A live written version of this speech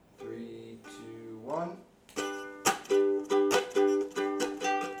one.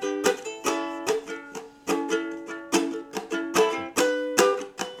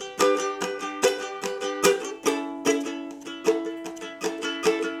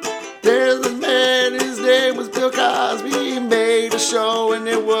 There's a man, his name was Bill Cosby. He made a show and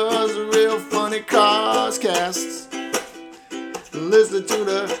it was a real funny Coscast. Listen to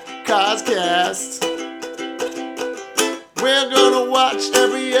the Coscast. We're gonna watch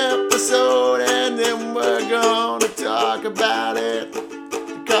every episode and then we're gonna talk about it.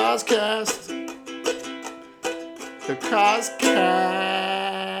 The Coscast. The Coscast.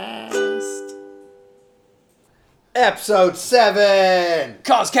 Episode 7!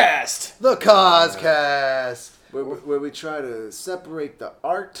 Coscast! The Coscast! Where we try to separate the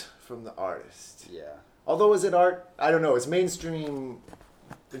art from the artist. Yeah. Although, is it art? I don't know. It's mainstream.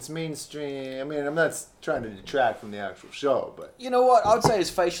 It's mainstream. I mean, I'm not trying to detract from the actual show, but... You know what? I would say his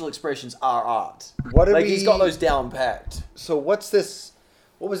facial expressions are art. What did He's got those down packed. So what's this...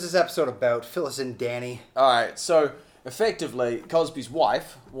 What was this episode about? Fill us in, Danny. Alright, so effectively, Cosby's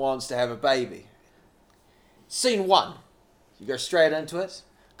wife wants to have a baby. Scene 1. You go straight into it.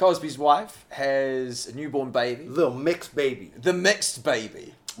 Cosby's wife has a newborn baby. Little mixed baby. The mixed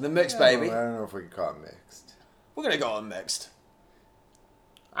baby. The mixed I baby. don't know if we can call it mixed. We're going to go on mixed.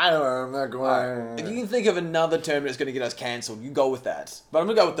 I don't know. I'm not going... Alright, if you can think of another term that's going to get us cancelled, you go with that. But I'm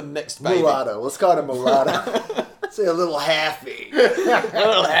going to go with the mixed baby. Mulatto. Let's call it a mulatto. Say a little halfy. A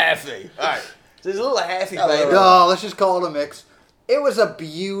little halfy. Alright. So there's a little halfy baby. No, let's just call it a mix. It was a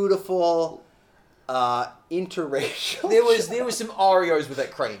beautiful interracial. There was some Oreos with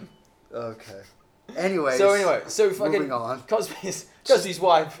that cream. Okay. Anyways. So fucking moving on. Cosby's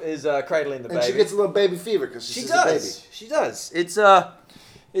wife is cradling the baby. And she gets a little baby fever because she's a baby. She does. It's No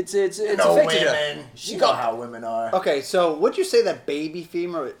affected her. women. She You got know how women are. Okay, so would you say that baby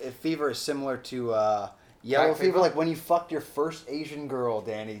fever is similar to yellow Crack fever? fever? Like when you fucked your first Asian girl,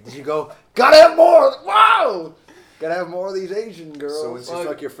 Danny? Did you go, gotta have more? Wow! Gotta have more of these Asian girls. So once you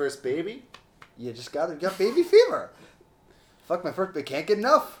fuck your first baby? You just got baby fever. Fuck my first, but can't get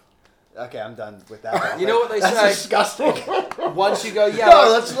enough. Okay, I'm done with that. You know what they That's say? disgusting. Once you go No, yellow.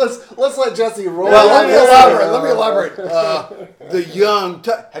 let's let Jesse roll. Well, let me elaborate. The young.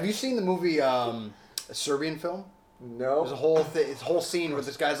 Have you seen the movie a Serbian film? No. There's a whole it's a whole scene where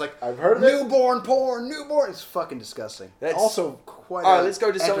this guy's like, I've heard of it. newborn porn, newborn. It's fucking disgusting. That's- also quite. All right, let's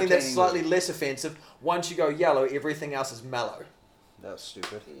go to something that's entertaining slightly movie. less offensive. Once you go yellow, everything else is mellow. That was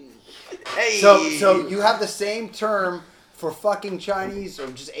stupid. Hey. So you have the same term for fucking Chinese or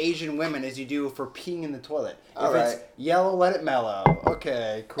just Asian women as you do for peeing in the toilet. All If it's right. yellow, let it mellow.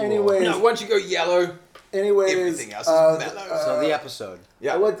 Okay, cool. Anyways, No, once you go yellow, anyways, everything else is mellow. So the episode.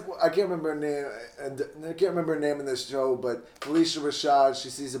 yeah. I can't remember her name. And I can't remember her name in this show, but Felicia Rashad. She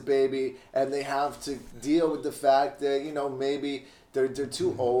sees a baby, and they have to deal with the fact that maybe they're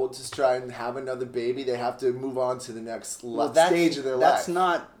too old to try and have another baby. They have to move on to the next stage of their life.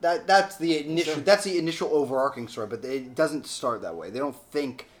 That's the initial. That's the initial overarching story, but it doesn't start that way. They don't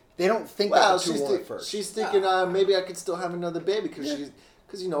think. Well, that too old at first. she's thinking maybe I could still have another baby because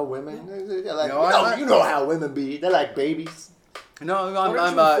women. They're like, No, you know how women be. They like babies. No, Why don't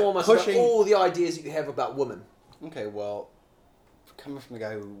I'm you inform us pushing. about all the ideas that you have about women? Okay, well, coming from the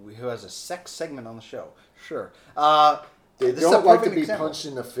guy who has a sex segment on the show, sure. They This is don't a like to perfect be example. punched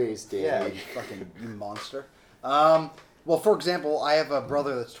in the face, Dave. Yeah, you fucking you monster. Well, for example, I have a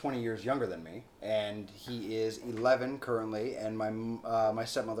brother that's 20 years younger than me, and he is 11 currently, and my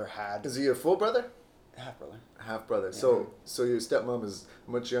stepmother had Is he your full brother? half brother. Half brother. Yeah. So your stepmom is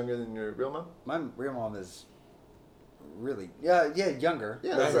much younger than your real mom? My real mom is really younger.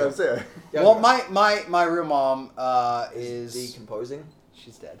 Yeah, that's what I'm saying. Well, my real mom is Decomposing.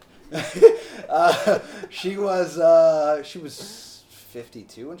 she's dead. She was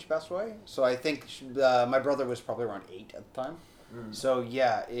 52 when she passed away. So I think my brother was probably around 8 at the time. So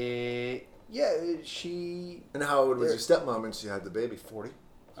she. And how old was your stepmom when she had the baby? 40?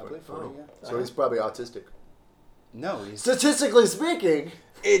 I believe 40. Yeah. So he's probably autistic. No, he's. Statistically speaking,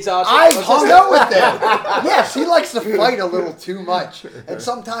 It's I've hung out with him. Yes, he likes to fight a little too much, and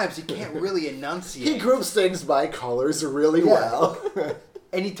sometimes he can't really enunciate. he groups things by colors really Yeah. well.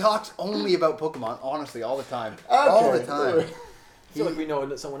 And he talks only about Pokemon, honestly, all the time. All the time. I feel like we know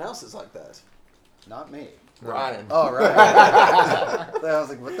that someone else is like that. Not me. Ryan. Oh, right. I was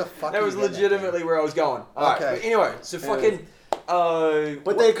like, what the fuck? That are was you getting at, legitimately where I was going. Alright, Okay. but anyway, so fucking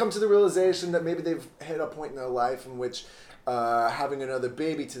But they come to the realization that maybe they've hit a point in their life in which having another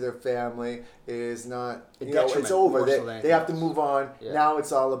baby to their family is not, it's over. They have to move on. Yeah. Now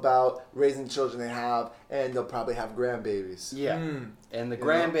it's all about raising the children they have, and they'll probably have grandbabies. Yeah. And the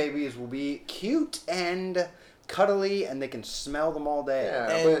grandbabies will be cute and cuddly, and they can smell them all day.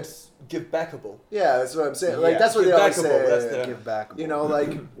 Yeah, and give backable. Yeah, that's what I'm saying. Like that's what they always say. Give backable. You know,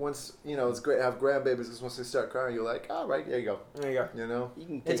 like once it's great to have grandbabies because once they start crying, you're like, all right, there you go. There you go. You know, you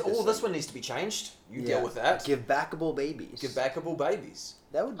can it's all this one needs to be changed. You deal with that. Give backable babies. Give backable babies.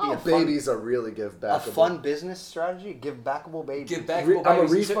 That would be babies are really give backable. A fun business strategy. Give backable babies. Give backable babies. I'm a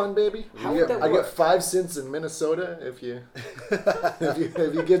refund baby. How would that work? I get 5 cents in Minnesota if you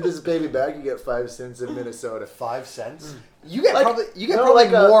if you give this baby back, you get 5 cents in Minnesota. 5 cents. You get probably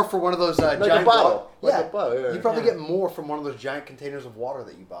more for one of those giant bottle. Yeah. You probably get more from one of those giant containers of water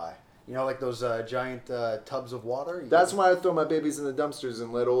that you buy. You know, like those giant tubs of water. That's why I throw my babies in the dumpsters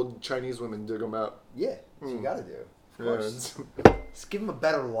and let old Chinese women dig them out. Yeah, that's what you gotta do. Of course. Just give them a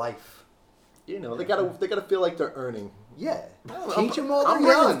better life. You know, they gotta feel like they're earning. Yeah. Teach them while they're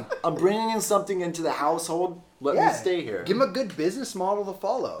young. I'm bringing in something into the household. Let me stay here. Give them a good business model to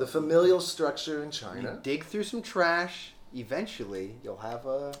follow. The familial structure in China. You dig through some trash. Eventually, you'll have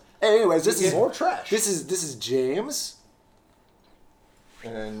a. Anyways, this is more trash. This is James.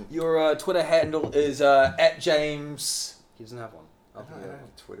 And your Twitter handle is @James. He doesn't have one. I don't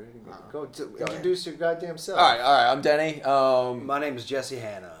have Twitter. Go introduce your goddamn self. All right. I'm Danny. My name is Jesse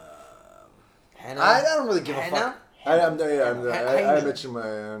Hanna. Hannah. I don't really give a fuck. I mentioned my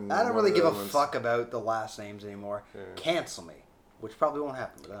own. I don't really give a fuck about the last names anymore. Yeah. Cancel me, which probably won't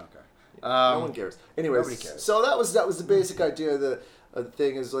happen, but I don't care. No one cares. Anyways, nobody cares. So that was the basic idea. The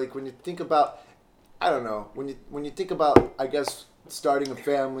thing is like when you think about, I don't know, when you think about, I guess starting a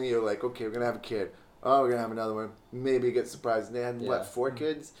family, you're like, okay, we're gonna have a kid. Oh, we're gonna have another one. Maybe you get surprised. And they had 4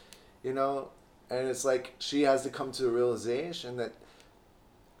 kids, you know, and it's like she has to come to the realization that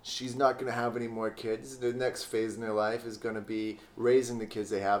she's not going to have any more kids. The next phase in their life is going to be raising the kids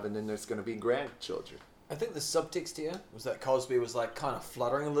they have, and then there's going to be grandchildren. I think the subtext here was that Cosby was like kind of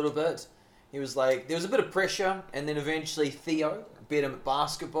fluttering a little bit. He was like, there was a bit of pressure, and then eventually Theo beat him at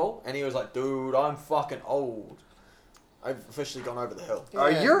basketball, and he was like, dude, I'm fucking old. I've officially gone over the hill.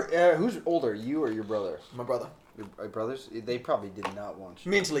 Who's older, you or your brother? My brother. Your brothers? They probably did not want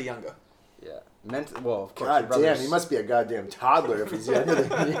you. Mentally younger. Yeah. Well, of course. God damn, he must be a goddamn toddler if he's younger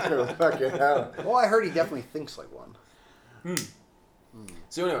than me. Fucking hell. Well, I heard he definitely thinks like one.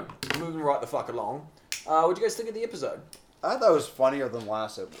 So anyway, moving right the fuck along. What do you guys think of the episode? I thought it was funnier than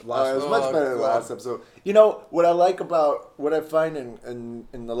last episode. It was much better than the last episode. You know, what I find in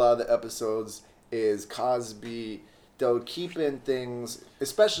a lot of the episodes is Cosby, they'll keep in things,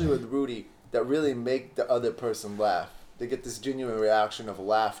 especially with Rudy, that really make the other person laugh. They get this genuine reaction of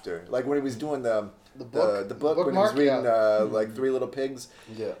laughter. Like when he was doing the book when he was reading like Three Little Pigs.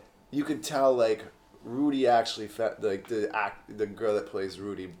 Yeah. You could tell like Rudy actually felt like the girl that plays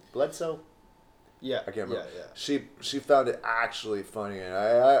Rudy Bledsoe. Yeah, I can't remember. Yeah. She found it actually funny, and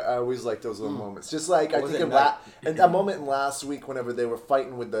I always like those little moments. Just like I think in that moment in last week, whenever they were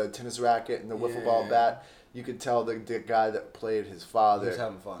fighting with the tennis racket and the wiffle ball bat, you could tell the guy that played his father. He was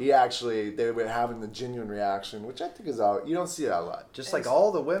having fun. They were having the genuine reaction, which I think is all. You don't see that a lot. Just like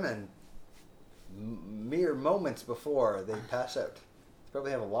all the women, mere moments before they pass out, they probably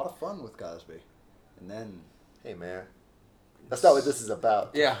have a lot of fun with Cosby, and then. Hey man. That's not what this is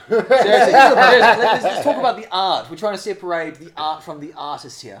about. Yeah. Seriously, let's talk about the art. We're trying to separate the art from the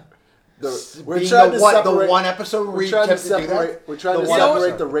artist here. We're trying to separate the one episode where we're trying to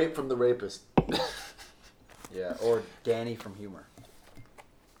separate the rape from the rapist. Yeah, or Danny from Humor.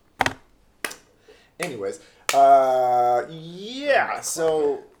 Anyways, so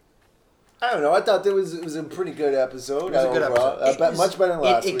I don't know. I thought it was a pretty good episode. It was a good episode. Much better than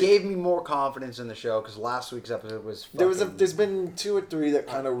last week. It gave me more confidence in the show because last week's episode was fucking... There's been 2 or 3 that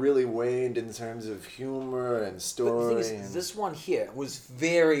kind of really waned in terms of humor and story. But the thing is, this one here was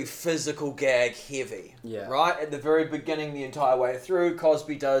very physical gag heavy. Yeah. Right? At the very beginning, the entire way through,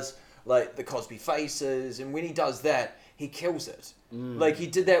 Cosby does like the Cosby faces, and when he does that, he kills it. Like he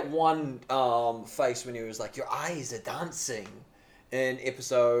did that one face when he was like, "Your eyes are dancing." In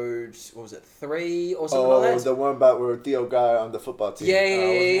episode, what was it, 3 or something like that? Oh, the one about where Theo got on the football team.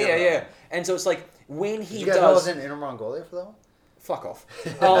 Yeah. And so it's like, when he does... You guys know I was in Inner Mongolia for that one? Fuck off.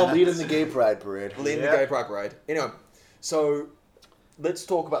 Leading the gay pride parade. Leading the gay pride parade. Anyway, so let's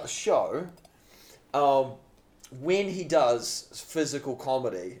talk about the show. When he does physical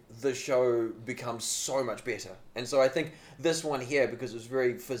comedy, the show becomes so much better. And so I think this one here, because it was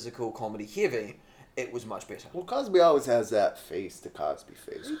very physical comedy heavy, it was much better. Well, Cosby always has that face, the Cosby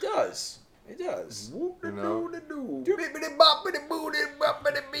face. He does. He does. You know?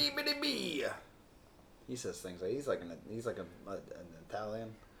 He says things like he's like an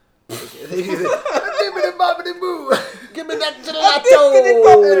Italian. Give me that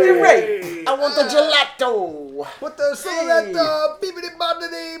Hey. I want the gelato. What the some of that bibbidi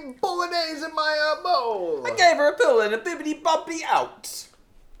bobbidi bolognese in my bowl? I gave her a pill and a bibbidi bobbidi out.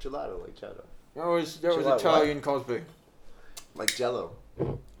 Gelato, like cheddar. That was Gelato, Italian Cosby. Like Jello.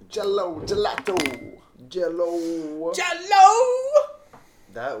 Jello, gelato. Jello. Jello.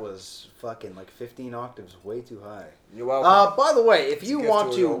 That was fucking like 15 octaves way too high. You're welcome. By the way, if a you gift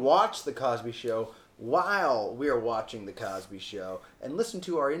want to to all. watch The Cosby Show while we are watching The Cosby Show and listen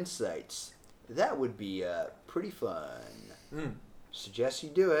to our insights, that would be pretty fun. Suggest you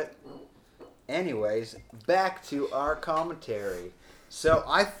do it. Anyways, back to our commentary. So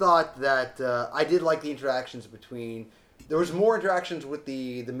I thought that I did like the interactions between... There was more interactions with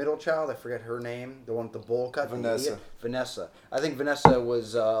the middle child. I forget her name. The one with the bowl cut. Vanessa. Vanessa. I think Vanessa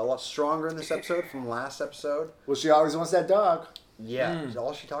was a lot stronger in this episode from last episode. Well, she always wants that dog. Yeah.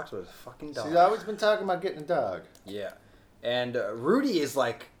 All she talks about is fucking dog. She's always been talking about getting a dog. Yeah. And Rudy is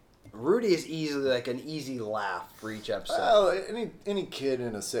easily like an easy laugh for each episode. Well, any kid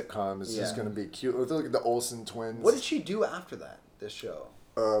in a sitcom is just Yeah. going to be cute. Look at the Olsen twins. What did she do after that, this show?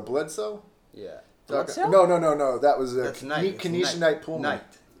 Bledsoe? Yeah. Bledsoe? No. That was That's Knight. It's Kenesha Knight Pullman.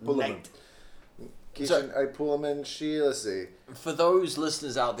 Knight. Kenesha Knight Pullman. Let's see. For those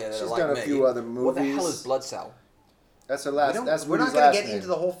listeners out there that She's are like done a me, few other what the hell movies. is blood cell? That's her last. That's We're not Rudy's going last to get name. into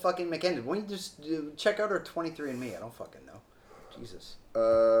the whole fucking Mackenzie. Why don't you just check out her 23andMe? I don't fucking know. Jesus.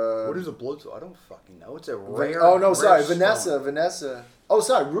 What is a blood cell? I don't fucking know. It's a rare. Oh no, rare sorry, stone. Vanessa. Oh,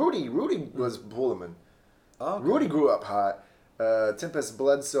 sorry, Rudy. Rudy was Pullman. Okay. Rudy grew up hot. Tempest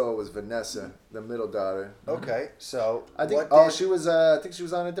Bledsoe was Vanessa, the middle daughter. Okay, so I think. what did- She was. I think she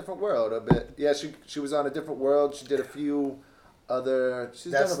was on A Different World a bit. Yeah, she was on A Different World. She did a few other.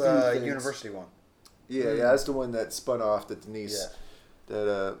 She's That's done a few the things. university one. Yeah, that's the one that spun off that Denise, Yeah.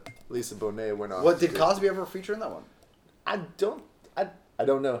 that Lisa Bonet went off. What to did do. Cosby ever feature in that one? I don't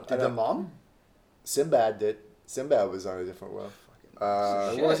know. Did the mom? Sinbad did. Sinbad was on A Different World.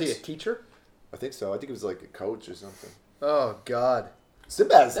 Was he a teacher? I think so. I think it was like a coach or something. Oh God,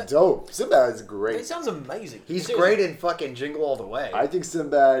 Sinbad's dope. Sinbad is It great. sounds amazing. he's Seriously. great in fucking Jingle All the Way. I think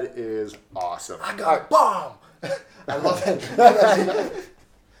Sinbad is awesome. I got a bomb. I love that.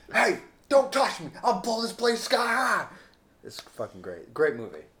 Hey, don't touch me! I'll blow this place sky high. It's fucking great. Great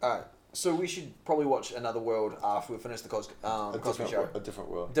movie. Alright, so we should probably watch Another World after we finish the Cosby Show. A different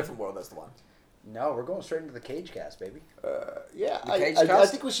world. Different World, that's the one. No, we're going straight into the Cage Cast, baby. Yeah, The I Cage I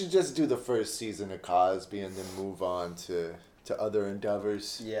Cast? think we should just do the first season of Cosby and then move on to other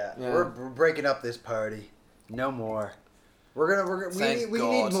endeavors. Yeah, Yeah. We're breaking up this party. No more. Thank we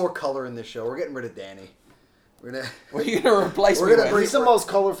God. need more color in this show. We're getting rid of Danny. We're gonna. What are you going to replace We're me gonna with? He's the most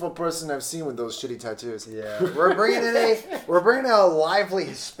colorful person I've seen with those shitty tattoos. Yeah, we're bringing a lively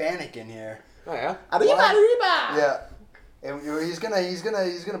Hispanic in here. Oh, yeah? Arriba, arriba! Yeah, and he's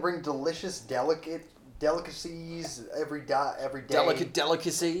gonna bring delicious, delicacies every day. Delicate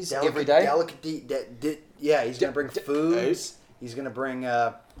delicacies every day. Yeah, he's gonna bring de- foods. He's gonna bring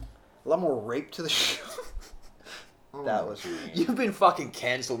a lot more rape to the show. That was. You've been fucking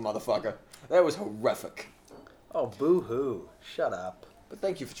cancelled, motherfucker. That was horrific. Oh, boo-hoo. Shut up. But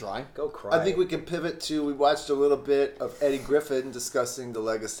thank you for trying. Go cry. I think we can pivot to, we watched a little bit of Eddie Griffin discussing the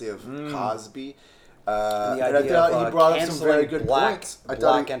legacy of Cosby. And the And I idea thought of he brought up some canceling very good black, points. I thought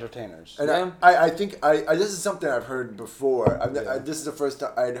black he- entertainers. And Yeah. I think this is something I've heard before. This is the first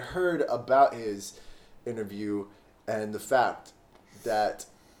time I'd heard about his interview and the fact that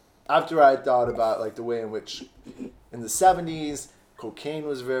after I thought about like the way in which in the 70s cocaine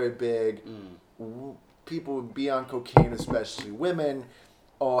was very big. People would be on cocaine, especially women.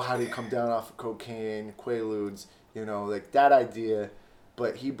 Oh, how do you come down off of cocaine, Quaaludes, like that idea.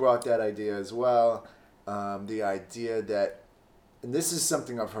 But he brought that idea as well. The idea that, and this is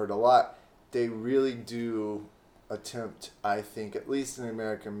something I've heard a lot, they really do attempt, I think, at least in the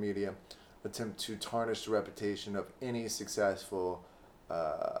American media, attempt to tarnish the reputation of any successful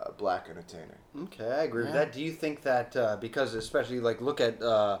black entertainer. Okay, I agree with that. Do you think that because especially like look at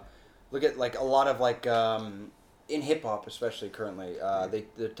like a lot of like in hip hop especially currently they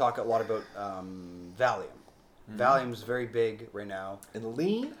talk a lot about Valium. Valium's very big right now. And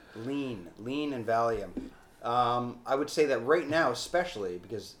lean? Lean and Valium. I would say that right now especially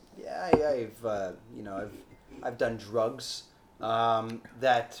because I've done drugs.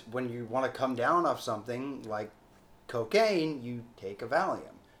 That when you want to come down off something like cocaine, you take a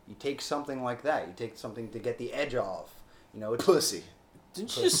Valium. You take something like that. You take something to get the edge off. You know, it's Pussy.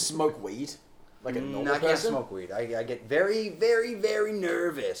 Didn't you just smoke weed? Like a normal I can't person? smoke weed. I get very, very, very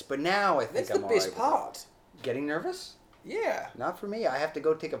nervous. But now I think That's I'm the all right best with part. it. Getting nervous? Yeah. Not for me. I have to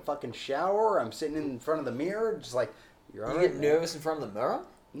go take a fucking shower. I'm sitting in front of the mirror, just like, you're all You right, get man." nervous in front of the mirror?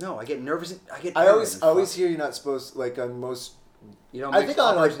 No, I get nervous. I get. I always paranoid. hear you're not supposed like on most. You don't I mix think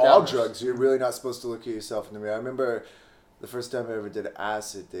on like uppers and all downers. drugs, you're really not supposed to look at yourself in the mirror. I remember the first time I ever did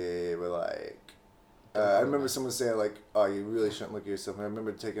acid, they were like. I remember someone saying like, "Oh, you really shouldn't look at yourself." And I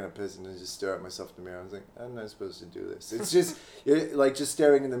remember taking a piss and then just stare at myself in the mirror. I was like, "I'm not supposed to do this." It's just you're, like just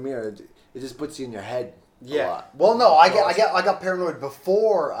staring in the mirror. It just puts you in your head. A Yeah. lot. Well, no, I got paranoid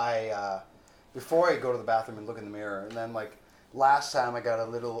before I go to the bathroom and look in the mirror, and then like last time I got a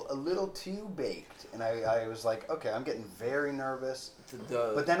little too baked, and I was like, okay, I'm getting very nervous.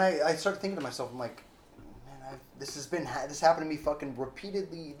 But then I started thinking to myself, I'm like, man, this happened to me fucking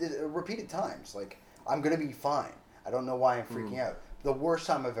repeated times. Like I'm gonna be fine. I don't know why I'm freaking out. The worst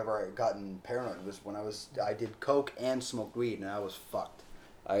time I've ever gotten paranoid was when I did coke and smoked weed, and I was fucked.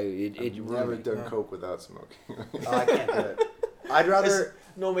 It I've ruined never me. done coke without smoking. Oh, I can't do it. I'd rather.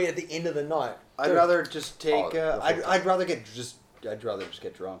 It's normally at the end of the night. I'd rather just take. the whole I'd rather just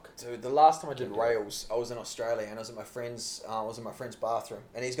get drunk. Dude, the last time I did rails, I was in Australia and I was in my friend's bathroom,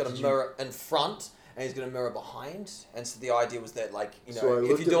 and he's got a mirror in front and he's got a mirror behind, and so the idea was that like So I if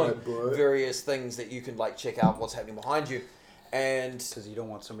looked you're at doing my butt. various things that you can like check out what's happening behind you, and Because you don't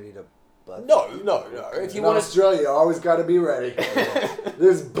want somebody to. no. If you In want to, Australia, you always got to be ready.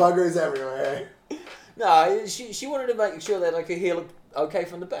 There's buggers everywhere. no, she wanted to make sure that like her hair looked okay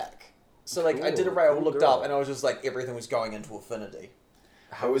from the back. So like I did a Cool, rail, cool looked girl. up, and I was just like everything was going into infinity.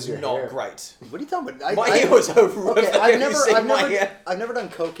 How was your Not hair? great. What are you talking about? My hair was horrific. Okay, Have you seen my hair? I've never done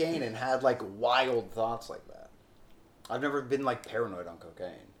cocaine and had like wild thoughts like that. I've never been like paranoid on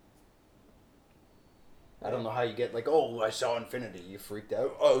cocaine. I don't know how you get like, oh, I saw infinity. You freaked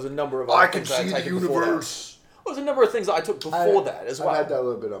out. Oh, it was a number of I other can things I had see the taken before that. universe. It was a number of things that I took before that as well. I had that a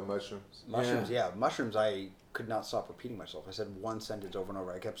little bit on mushrooms. Mushrooms, yeah. Mushrooms, I could not stop repeating myself. I said one sentence over and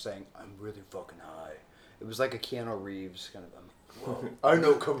over. I kept saying, I'm really fucking high. It was like a Keanu Reeves kind of, whoa, I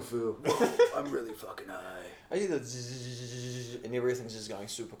know kung fu. I'm really fucking high. I do the zzz, and everything's just going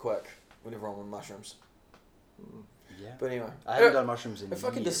super quick whenever I'm on mushrooms. Yeah. But anyway, I haven't done mushrooms in I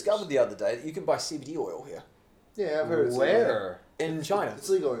fucking years. discovered the other day that you can buy CBD oil here Yeah, I've heard it's Where? in China. It's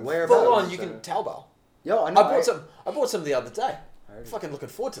legal. In Where Full about? on, you can Taobao. Yo, I I know. bought some the other day. I already- Fucking looking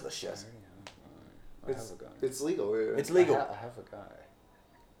forward to this shit. I have a guy. It's legal. Yeah. It's legal. I have a guy.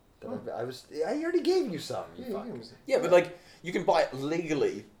 I already gave you some. You Yeah, fuck. you can- Yeah, but like you can buy it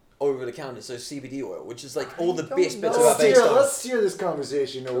legally over the counter. So CBD oil, which is like all the don't best bits know. are based on. Let's steer this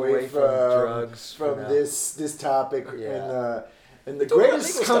conversation away, Away from drugs from for now. this topic Yeah. in the Talk about greatest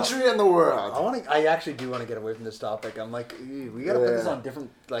legal stuff. country in the world. I actually do want to get away from this topic. I'm like, we gotta put this Yeah. on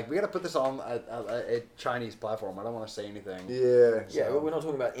different. Like, we gotta put this on a Chinese platform. I don't want to say anything. Yeah. Yeah, but we're not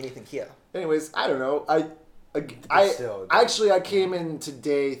talking about anything here. Anyways, I don't know. I still- actually I came in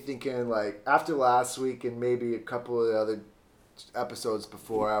today thinking like after last week and maybe a couple of the other episodes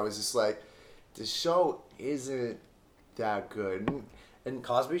before, I was just like, the show isn't that good. And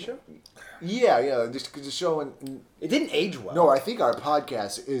Cosby Show. yeah, just the show and It didn't age well. no, I think our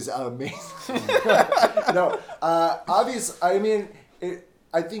podcast is amazing. No, obvious. I mean,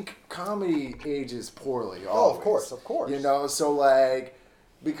 I think comedy ages poorly. Oh, of Always, course. You know, so like,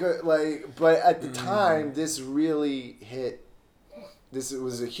 because like, but at the time, this really hit. This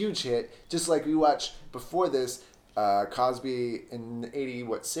was a huge hit. Just like we watched before this, Cosby in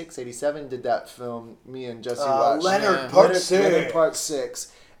 87 did that film. Me and Jesse watched Leonard Yeah. Part Six. Leonard Part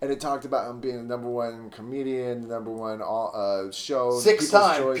 6. And it talked about him being the #1 comedian, #1 show,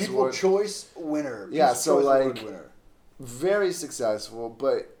 Six-time People's Choice People Award. Choice winner. Yeah, People's so, Choice Award like- winner. Very successful,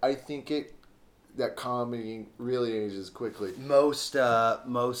 but I think that comedy really ages quickly. Most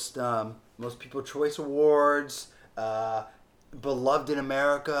People Choice Awards, beloved in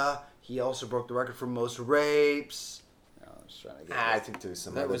America. He also broke the record for most rapes. I was trying to get I think there's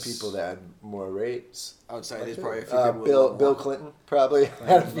some That other was- people that had more rapes. I would say there's probably a few people with a lot Bill more. Clinton probably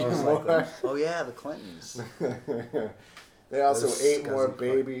had a few Most more. likely. Oh yeah, the Clintons. They also Those ate more scuzzy fuck.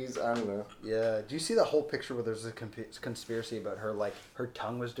 babies. I don't know. Yeah. Do you see the whole picture where there's a conspiracy about her, like, her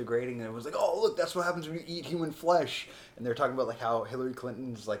tongue was degrading, and it was like, oh, look, that's what happens when you eat human flesh. And they're talking about, like, how Hillary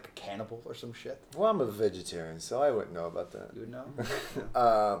Clinton's, like, a cannibal or some shit. Well, I'm a vegetarian, so I wouldn't know about that. You would know?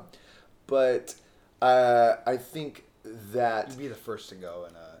 But I think that You'd be the first to go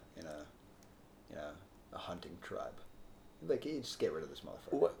in a hunting tribe. Like, you just get rid of this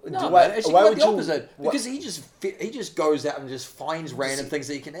motherfucker. No, man, actually quite the opposite. Because he just goes out and just finds random things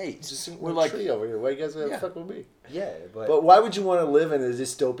that he can eat. We're like tree over here. Why you guys gonna fuck with me? Yeah, but why would you want to live in a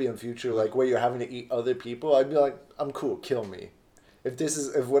dystopian future like where you're having to eat other people? I'd be like, I'm cool. Kill me.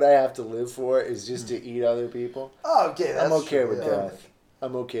 If what I have to live for is just to eat other people. Oh, okay, I'm okay with death.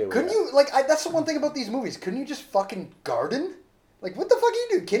 I'm okay with that. Couldn't you that's the one thing about these movies. Couldn't you just fucking garden? Like, what the fuck do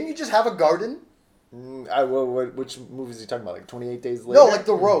you do? Can't you just have a garden? Which movies are you talking about? Like 28 Days Later? No, like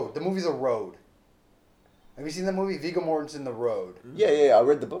The Road. The movie The Road. Have you seen the movie Viggo Mortensen, The Road? Yeah. I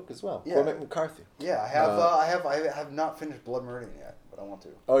read the book as well. Yeah. Cormac McCarthy. Yeah, I have not finished Blood Meridian yet, but I want to.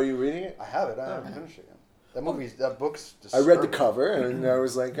 Oh, are you reading it? I have it. I haven't finished it yet. That book's. I read the cover and I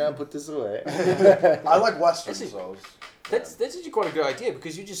was like, I'll put this away. I like westerns, so. That's actually quite a good idea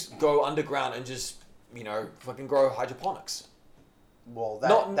because you just go underground and just fucking grow hydroponics. Well,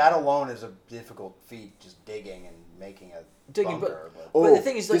 that alone is a difficult feat, just digging and making a bunker. But the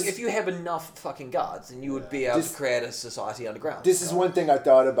thing is, like, if you have enough fucking guards, then you would be able to create a society underground. This is one thing I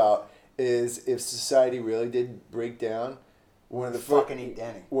thought about, is if society really did break down, one of the fucking eat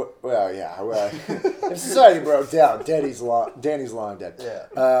Danny. Well, yeah. Well, if society broke down, Danny's long dead. Yeah.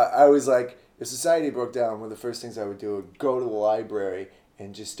 I was like, if society broke down, one of the first things I would do would go to the library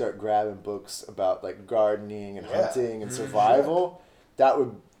and just start grabbing books about like gardening and hunting and survival. That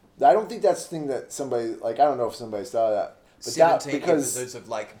would. I don't think that's the thing that somebody like. I don't know if somebody saw that. But 17 because episodes of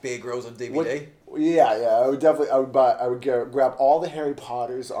like Bear Grylls on DVD. I would definitely. I would grab all the Harry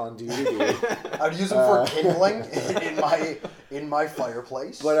Potters on DVD. I would use them for kindling in my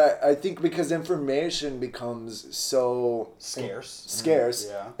fireplace. But I think because information becomes so scarce,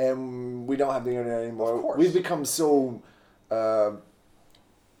 and we don't have the internet anymore. Of course. We've become so.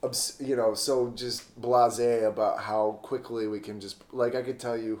 So just blasé about how quickly we can just like I could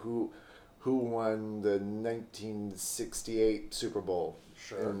tell you who won the 1968 Super Bowl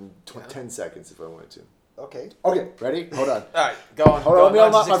in 10 seconds if I wanted to. Okay, ready? Hold on. All right, go on. Hold on, let me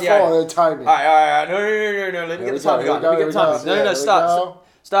unlock my phone and time me. All right. No. Let me get the timer going. Let me get the timer. No.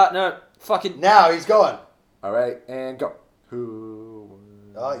 Start. No. Fucking. now he's going. All right, and go. Who?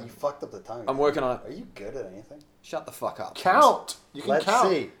 Oh, you fucked up the time. I'm working on it. Are you good at anything? Shut the fuck up. Count. You can Let's count.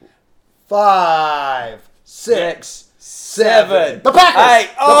 see. 5, 6, 7. The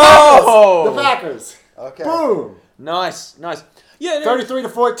Packers. 8. Oh. The Packers. Okay. Boom. Nice. Yeah.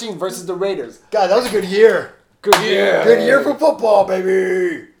 33-14 versus the Raiders. God, that was a good year. Good year. Good year for football,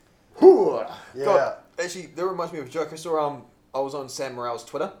 baby. Whew. Yeah. God, actually, that reminds me of a joke. I saw. I was on Sam Morrill's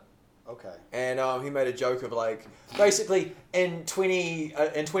Twitter. Okay. And he made a joke of like, basically in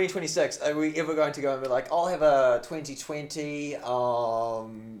 2026, are we ever going to go and be like, I'll have a 2020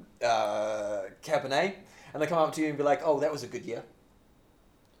 Cabernet, and they come up to you and be like, oh, that was a good year.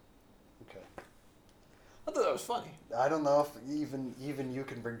 Okay. I thought that was funny. I don't know if even you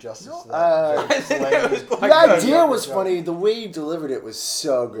can bring justice to I that. think it was quite The idea was funny. The way you delivered it was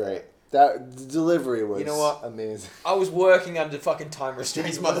so great. The delivery was amazing. I was working under fucking time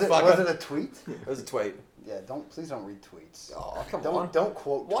restraints, motherfucker. Was it a tweet? It was a tweet. Yeah, please don't read tweets. Oh, come on. Don't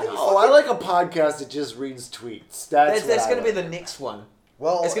quote. Why tweets. Oh, I like a podcast that just reads tweets. That's going to be the next one.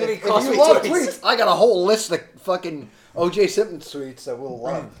 Well, it's going to be if Cosby you love tweets. tweets, I got a whole list of fucking O.J. Simpson tweets that we'll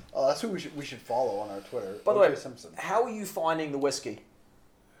love. Oh, that's who we should follow on our Twitter. By the O.J. way, Simpson. how are you finding the whiskey?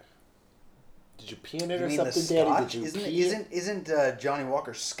 Did you pee in it You or mean something, the Daddy? Scotch? Did you pee? Isn't Johnny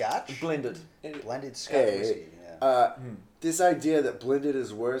Walker Scotch? Blended. Blended Scotch whiskey. Yeah. This idea that blended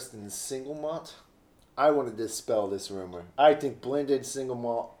is worse than single malt, I want to dispel this rumor. I think blended, single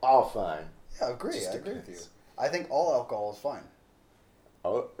malt, all fine. Yeah, I agree. I agree with you. I think all alcohol is fine.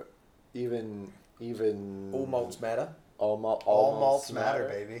 Oh, even All malts matter. All malts matter,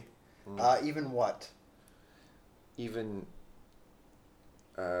 baby. Even what? Even.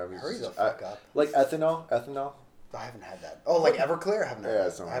 Hurry the fuck up. Like ethanol. I haven't had that. Oh, like Everclear? I haven't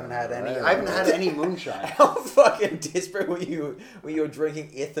had that. I haven't had any. I haven't had any moonshine. How fucking desperate were you when you were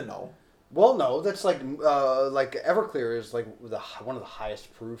drinking ethanol? Well, no, that's like Everclear is like one of the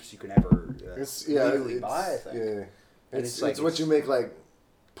highest proofs you can ever legally buy. I think. Yeah, it's like what you make like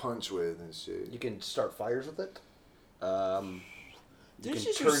punch with and shit. You can start fires with it. Did you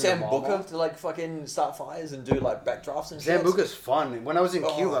just use Sambuca to like fucking start fires and do like backdrafts and shit? Sambuca's fun. When I was in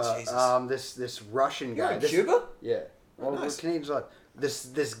Cuba, Jesus. this Russian guy. You're in Cuba? Yeah. Well, nice. Canadians are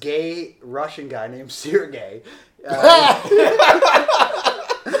this gay Russian guy named Sergey.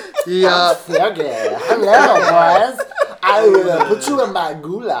 Sergey, hello boys. I will put you in my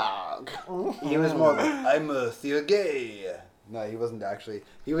gulag. He was more like, I'm a Sergey. No, he wasn't actually.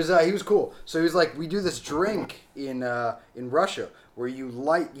 He was cool. So he was like, we do this drink in Russia where you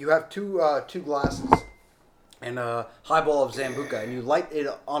have two glasses, and a highball of Zambuca, and you light it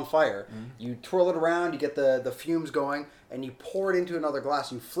on fire. You twirl it around, you get the fumes going, and you pour it into another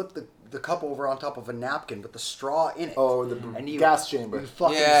glass. You flip the cup over on top of a napkin with the straw in it. Oh, the and you, gas chamber. You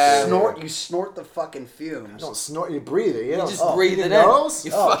fucking Yeah. snort the fucking fumes. You don't snort, you breathe it. You, You don't, just breathe it in. nose?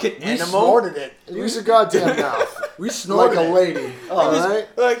 You Oh, fucking we animal. snorted it. Use your goddamn mouth. We snorted like a it. lady. All right?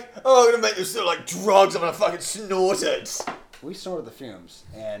 Like, oh, I'm gonna make this feel like drugs. I'm gonna fucking snort it. We snorted the fumes,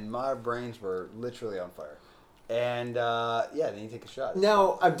 and my brains were literally on fire. And then you take a shot.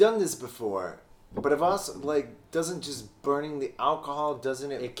 Now, I've done this before, but I've also, doesn't just burning the alcohol,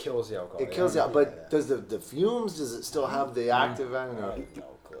 doesn't it? It kills the alcohol. It kills the alcohol. But does the fumes, does it still have the active? I don't I know. have no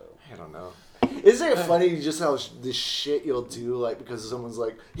clue. I don't know. Isn't it funny just how the shit you'll do, because someone's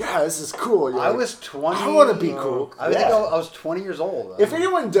like, yeah, this is cool. You're I like, was 20. I want to be cool. I think I was 20 years old. If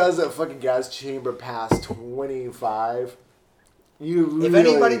anyone does a fucking gas chamber past 25, you If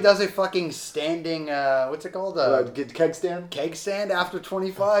really... anybody does a fucking standing, what's it called? Get keg stand? Keg stand after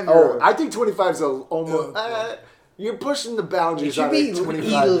 25? Oh, I think 25 is almost... you're pushing the it boundaries should on be a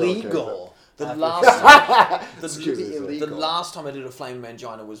 25 illegal. The After- last Excuse me, be sir. illegal. the last time I did a flame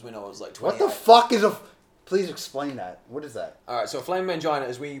mangina was when I was like 28. What the fuck is a... Please explain that. What is that? All right, so a flame mangina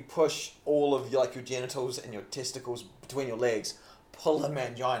is when you push all of your genitals and your testicles between your legs, pull a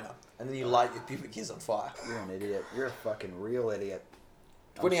mangina, and then you light your pubic hairs on fire. You're an idiot. You're a fucking real idiot.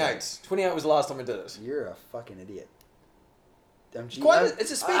 I'm 28. 28 was the last time I did it. sorry. You're a fucking idiot.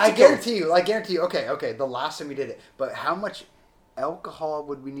 It's a speed I to kill. guarantee you. Okay. The last time you did it. But how much alcohol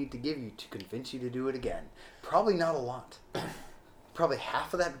would we need to give you to convince you to do it again? Probably not a lot. Probably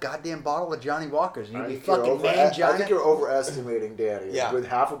half of that goddamn bottle of Johnny Walker's. You'd be fucking I think mangina. you're overestimating Danny. Yeah. With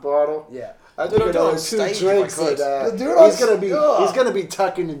half a bottle. Yeah. I think Dude, I'll do it another on 2 stage if drinks I could. and Do it on he's gonna be ugh. he's gonna be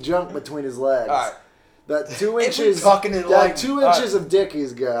tucking the junk between his legs. All right. That 2 If we inches tucking it that like- 2 all inches of dick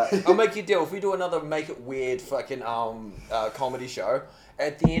he's got. I'll make you a deal. If we do another Make It Weird fucking comedy show,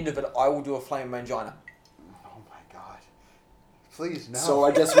 at the end of it, I will do a flame mangina. Oh my god. Please no. So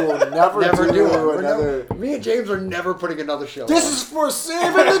I guess we'll never do it. We're another. never- me and James are never putting another show. This on. is for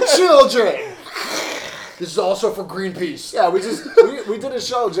saving the children. This is also for Greenpeace. Yeah, we did a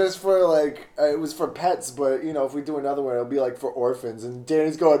show just for it was for pets, but if we do another one, it'll be for orphans. And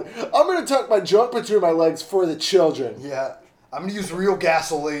Danny's going, I'm gonna tuck my junk between my legs for the children. Yeah. I'm gonna use real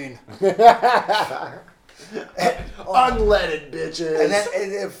gasoline. Unleaded bitches. And then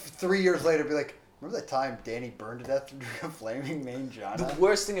if 3 years later, be like, remember that time Danny burned to death through a flaming mangina? The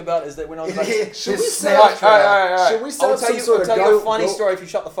worst thing about it is that when I was Should we His set snap up- trap. Should we set I'll up tell some you, sort I'll of tell you a funny story if you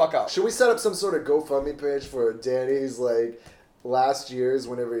shut the fuck up. Should we set up some sort of GoFundMe page for Danny's last year's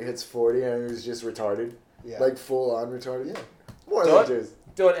whenever he hits 40 and he's just retarded? Yeah. Full on retarded? Yeah. More Do than it. just.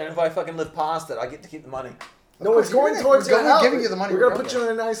 Do it, and if I fucking live past it, I get to keep the money. No, it's going towards we're your health. giving you the money We're gonna put regardless.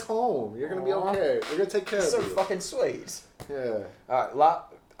 you in a nice home. You're gonna be Aw. okay. We're gonna take care It's so of you. fucking sweet. Yeah.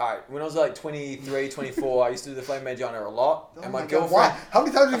 Alright, when I was 23, 24, I used to do the flame mangina a lot. Oh and my my God, girlfriend... why? How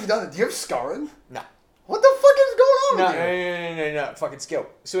many times have you done it? Do you have scarring? No. What the fuck is going on No, with you? no, fucking skill.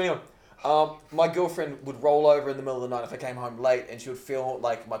 So anyway, my girlfriend would roll over in the middle of the night if I came home late, and she would feel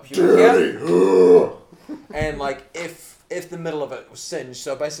my pubic hair. And if the middle of it was singed,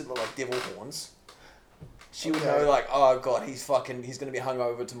 so basically devil horns, she would Okay. know oh god, he's gonna be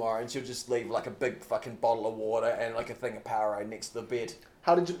hungover tomorrow, and she'll just leave a big fucking bottle of water and a thing of Powerade next to the bed.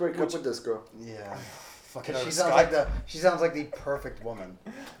 How did you break up with this girl? Yeah. Fucking 'Cause over she Skype. sounds like the perfect woman.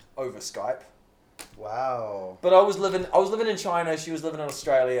 Over Skype. Wow. But I was living in China. She was living in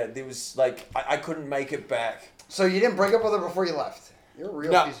Australia. There was I couldn't make it back. So you didn't break up with her before you left? You're a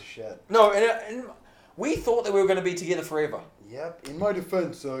real No. piece of shit. No, and we thought that we were going to be together forever. Yep. In my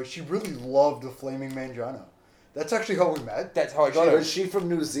defense, she really loved the flaming mangina. That's actually how we met. That's how I got her. Is she from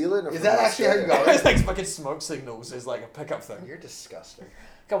New Zealand? Or Is from that actually how you Australia? got It's like fucking smoke signals is a pickup thing. You're disgusting.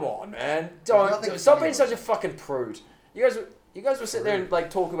 Come on, man. nothing Don't stop funny being about such a fucking prude. You guys will sit there and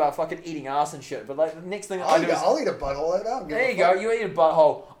talk about fucking eating ass and shit, but the next thing I do is I'll eat a butthole right now. there you go. You eat a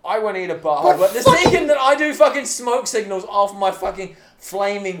butthole. I won't eat a butthole. But the second that I do fucking smoke signals off my fucking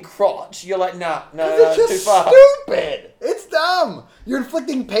flaming crotch, you're like, nah, It's too just far. stupid. It's dumb. You're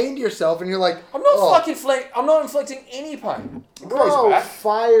inflicting pain to yourself, and you're like, I'm not oh. I'm not inflicting any pain. It grows Bro, back.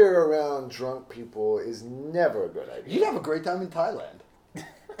 fire around drunk people is never a good idea. You'd have a great time in Thailand.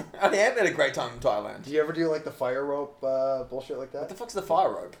 I have had a great time in Thailand. Do you ever do the fire rope bullshit like What that? the fuck's the fire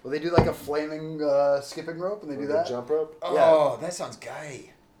rope? Well, they do a flaming skipping rope, and they do The that. jump rope? Oh, that sounds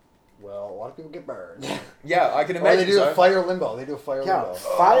gay. Well, a lot of people get burned. Yeah, I can Or imagine. they do so. a fire limbo. They do a fire Yeah, limbo.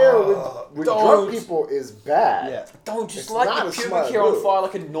 fire with don't. drunk people is bad. Yeah. Don't just It's light not your a pubic smart hair on move. fire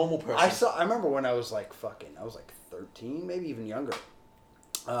like a normal person. I remember when I was 13, maybe even younger.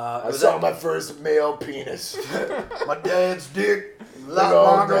 I saw my first male penis. My dad's dick. A Big lot old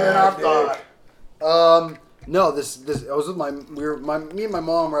longer than I dad thought. No, this I was with me and my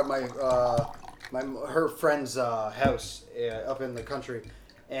mom were at her friend's house up in the country,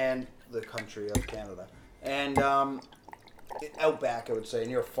 and the country of Canada, and outback, I would say,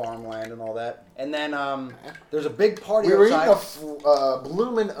 near farmland and all that. And then there's a big party We were outside. eating a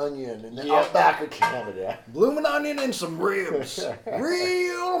bloomin' onion in the outback of Canada. Bloomin' onion and some ribs,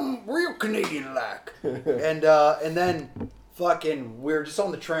 real Canadian like. And then fucking we were just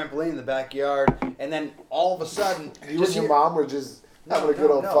on the trampoline in the backyard, and then all of a sudden, You and your mom were just having a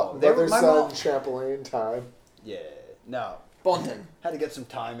good old mother-son trampoline time. Yeah, no, Bonding. had to get some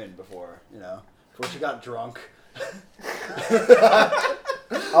time in before she got drunk.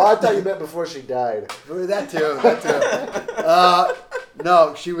 Oh, I thought you meant before she died. That too.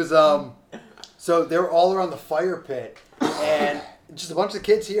 No, she was. So they were all around the fire pit, and just a bunch of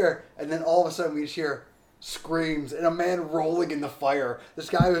kids here, and then all of a sudden we just hear screams and a man rolling in the fire. This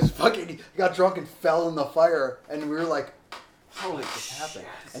guy was he got drunk and fell in the fire, and we were like, "How did this happen?"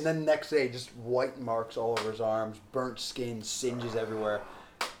 And then next day, just white marks all over his arms, burnt skin, singes everywhere.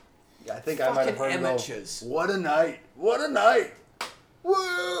 I think I might have heard amateurs. What a night! What a night!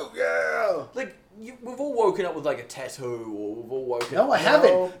 Woo! Yeah! Like, we've all woken up with like a tattoo, or we've all woken No, up. I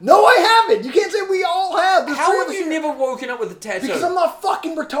haven't. No, I haven't. You can't say we all have. There's three How of have us you here. never woken up with a tattoo? Because I'm not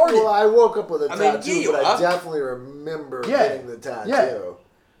fucking retarded. Well, I woke up with a I mean, tattoo, yeah, you but are. I definitely remember Yeah. getting the tattoo. Yeah. And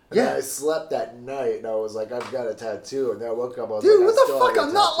Yeah. I slept that night, and I was like, I've got a tattoo. And then I woke up, I was Dude, like, what I the still fuck? have a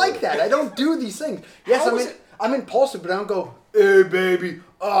I'm not tattoo. like that. I don't do these things. Yes, How is it- I'm impulsive, but I don't go, hey, baby,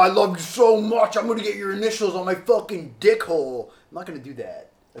 oh, I love you so much. I'm going to get your initials on my fucking dick hole. I'm not going to do that.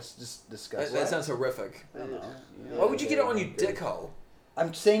 That's just disgusting. That sounds horrific. I don't know. Why would you get it on your dick hole?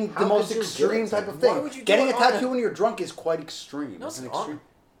 I'm saying the How most could you extreme get it? type of Why thing. would you do Getting it a on tattoo it? when you're drunk is quite extreme. No, It's an it's not. extreme.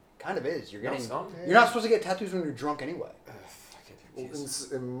 Kind of is. You're No, getting. it's not. You're not supposed to get tattoos when you're drunk anyway. Well,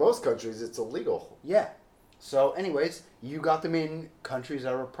 in most countries, it's illegal. Yeah. So, anyways, you got them in countries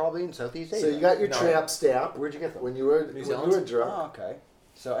that are probably in Southeast Asia. So you got your No. tramp stamp. Where'd you get them? When you were Zealand? drunk. Oh, okay.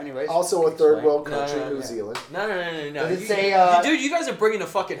 So, anyways. Also a third explain. world No, country, no, New no. Zealand. No. Does it You- say, dude, you guys are bringing a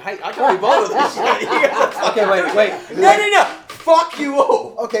fucking hate. I can't be bothered with this shit. You guys are Okay, fucking- wait. No. Fuck you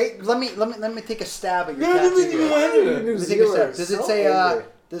all. Okay, let me take a stab at your tattoo. here. New Let me take a stab. Zealanders, Does it so say? angry.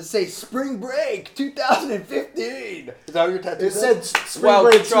 Does it say Spring Break 2015? Is that what your tattoo It says? said Spring Well,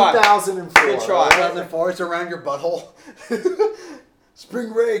 Break good try. 2004. Good try. 2004. It's around your butthole.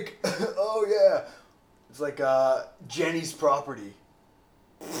 Spring Break. Oh yeah. It's like Jenny's property.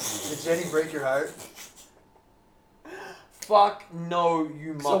 Did Jenny break your heart? Fuck no,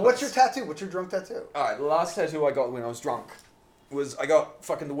 you mother. So what's your tattoo? What's your drunk tattoo? Alright, the last tattoo I got when I was drunk was I got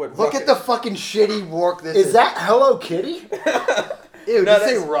fucking the word Look ruckus. at the fucking shitty work this is. Is that Hello Kitty? Ew, No, did it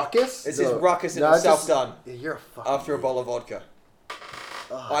say that's- ruckus? It says No. ruckus and No, it's it's just- self-done Yeah, you're a fucking... after a bottle of vodka.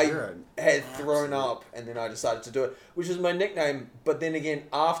 Oh, I you're an had thrown up and then I decided to do it, which was my nickname. But then again,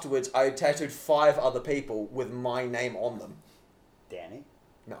 afterwards, I tattooed 5 other people with my name on them. Danny?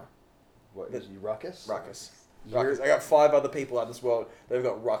 No, What is you ruckus? ruckus. You're- Ruckus. I got 5 other people out in this world. They've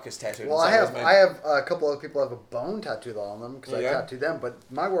got ruckus tattooed. Well, and I so have does I have a couple other people have a bone tattooed on them because I Yeah. tattooed them, but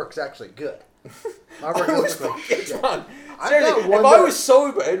my work's actually good. My I work was looks like fucking shit. drunk. I've Seriously, got one if I that- was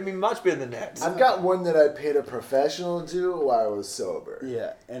sober, it'd be much better than that. I've got one that I paid a professional to do while I was sober.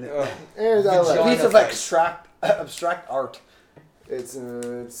 Yeah, and Ugh. And I it's a like piece Vagina of face. abstract art. it's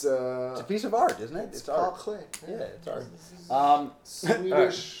It's a piece of art, isn't it? it's art. Paul Klee. Yeah, it's art.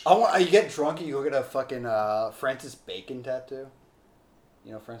 Swedish. I want. You get drunk and you go get a fucking Francis Bacon tattoo.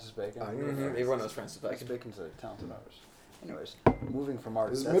 You know Francis Bacon. I know. Mhm, Everyone knows Francis Francis Bacon. Bacon's a talented artist. Anyways, moving from art.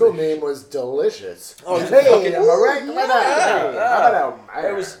 His that's middle a- name was Delicious. Oh, hey, fucking- am I right? Ooh, Am I not? yeah. Hey, how about that,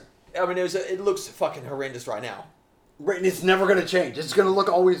 It was. I mean, it looks fucking horrendous right now. Right, and it's never gonna change. It's gonna look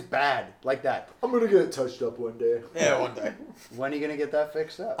always bad like that. I'm gonna get it touched up one day. Yeah, one day. When are you gonna get that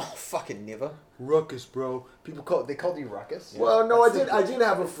fixed up? Oh, fucking never. Ruckus, bro. People called you Ruckus. Well, no, That's I did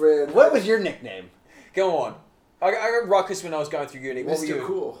have a friend. What was your nickname? Go on. I got ruckus when I was going through uni. What were Mr. you?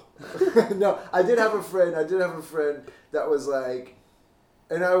 Cool? No, I did have a friend. That was like,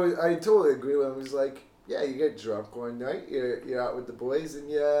 and I totally agree with him. He was like, yeah, you get drunk one night, you're out with the boys, and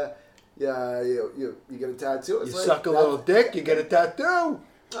you get a tattoo. You It's like, suck a that- little dick, you get a tattoo.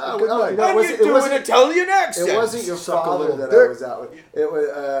 Oh, Good no, night. no, And it wasn't- you it do wasn't- an Italian accent. It wasn't your Suck a father little that dick. I was out with. It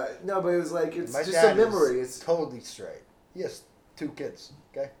was no, but it was like it's My just dad a memory. is It's totally straight. Yes, 2 kids.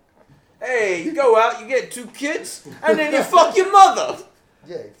 Okay. Hey, you go out, you get 2 kids, and then you fuck your mother.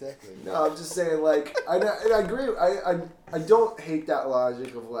 Yeah, exactly. no, I'm just saying like and I agree. I don't hate that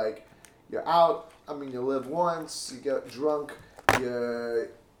logic of like you're out. I mean, you live once, you get drunk,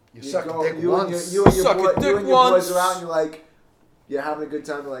 you suck a go, dick you once. And you and your, Suck a boy, dick you and your once. boys are out and you're like, you're having a good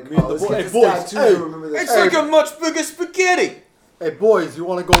time. You're like, Me and oh, the let's boy- get Hey, this boys, tattoo hey, to remember this. It's like a much bigger spaghetti. Hey boys, you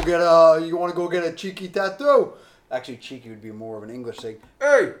want to go get a cheeky tattoo? Actually, cheeky would be more of an English thing.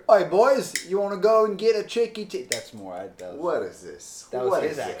 Hey, Hey boys, you want to go and get a cheeky That's more. What is this? That was What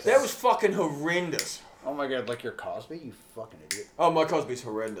his is this? accent. that was fucking horrendous. Oh my god, like your Cosby, you fucking idiot. Oh, my Cosby's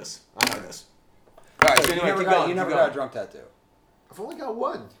horrendous. I know this. Alright, so you anyway, never keep got, going. you never keep got a going. drunk tattoo. I've only got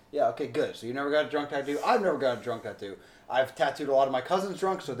one. Yeah, okay, good. So you never got a drunk tattoo. I've never got a drunk tattoo. I've tattooed a lot of my cousins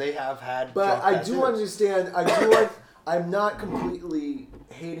drunk, so they have had. But drunk I tattoos. do understand. I'm not completely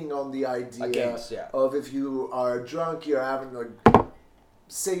hating on the idea Against, yeah. of if you are drunk, you're having like,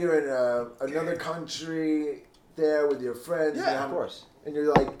 say you're in another country there with your friends. and Yeah, you're of having- course. And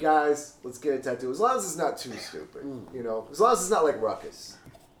you're like, guys, let's get a tattoo. As long as it's not too stupid, you know. As long as it's not like Ruckus.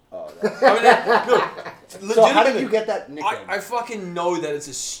 Oh, that's... I mean, look, So how did legitimately, you get that nickname? I fucking know that it's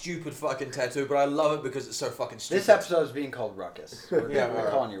a stupid fucking tattoo, but I love it because it's so fucking stupid. This episode is being called Ruckus. We're Yeah,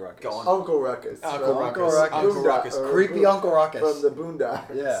 calling you Ruckus. Go on. Uncle Ruckus. Uncle from Ruckus. Ruckus. Uncle Boondock- Ruckus. or Creepy Uncle Ruckus. From the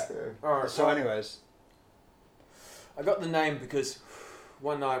Boondocks. Yeah. Alright, So, anyways, I got the name because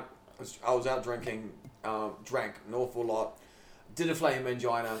one night I was out drinking, drank an awful lot, did a flaming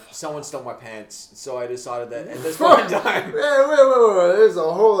angina, someone stole my pants, so I decided that at this point in time... Wait. There's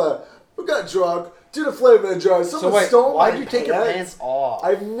a whole we got drunk, did a flavor jar. Someone stole why'd my you take your pants off?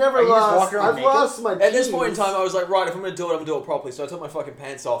 I've never Are you just lost. walking around I've naked? lost my. At this point in keys. time, I was like, right, if I'm gonna do it, I'm gonna do it properly. So I took my fucking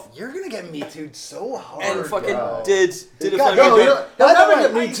pants off You're gonna get me too'd so hard. and fucking bro. did a God, flaming No, angina. he'll By the never way,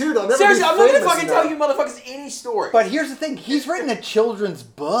 get me too. I'll never Seriously, be I'm not gonna famous fucking enough. tell you motherfuckers any story. But here's the thing: he's written a children's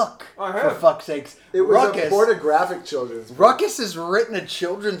book. I For have. fuck's sakes, It was Ruckus. a pornographic children's. book. Ruckus has written a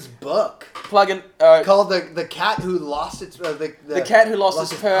children's book Plug-in, called the cat who lost its The Cat Who Lost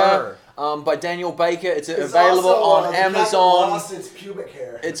His Purr, by Daniel Baker. It's available also, on the cat that Amazon. Lost its pubic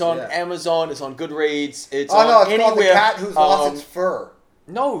hair. It's on Yeah. Amazon. It's on Goodreads. It's Oh on no, it's anywhere. called the cat who's lost its fur.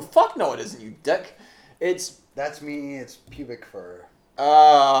 No, fuck no, it isn't. You dick. It's That's me. It's pubic fur.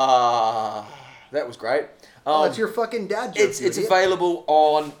 that was great. Oh, it's your fucking dad joke. It's you idiot. available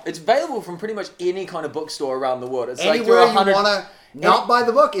on. It's available from pretty much any kind of bookstore around the world. It's Anywhere like you through 100 wanna not buy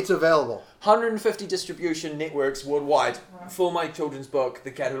the book, it's available. 150 distribution networks worldwide for my children's book,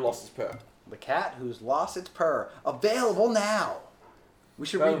 The Cat Who Lost His Purr. The cat who's lost its purr. Available now. We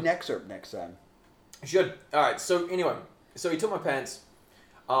should read an excerpt next time. You should. Alright, so anyway, so he took my pants,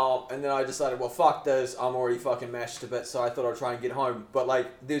 and then I decided, well, fuck this, I'm already fucking mashed to bits, so I thought I'd try and get home. But, like,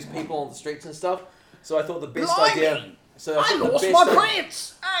 there's people on the streets and stuff, so I thought the best idea... So I, thought the best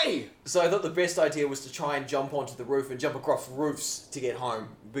pants! Hey! So I thought the best idea was to try and jump onto the roof and jump across roofs to get home,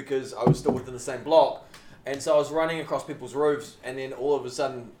 because I was still within the same block. And so I was running across people's roofs, and then all of a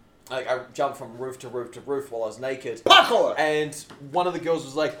sudden... Like, I jumped from roof to roof to roof while I was naked. Parkour! And one of the girls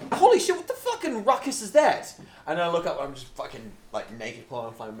was like, holy shit, what the fucking ruckus is that? And I look up, I'm just fucking, like, naked pulling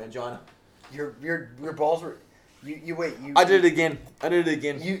on flaming angina. Your balls were... You wait, you... I did it again.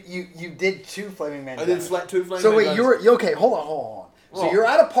 You did two flaming men. I did two flaming So wait, anginas. okay, hold on. So Oh. you're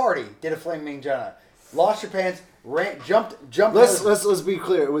at a party, did a flaming angina, lost your pants, jumped. Let's be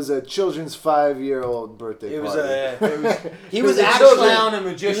clear. It was a children's 5-year-old birthday It was party. he was a actually clown, a he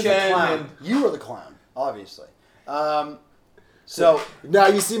was magician, a clown. and- You were the clown, obviously. So Now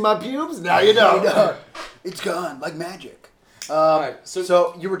you see my pubes. Now you know. it's gone like magic. Alright,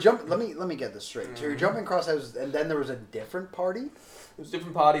 So you were jumping. Let me get this straight. So you're jumping across houses, and then there was a different party. It was a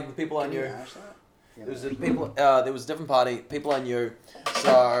different party with people I Can you knew. hash that? There was a different party, people I knew.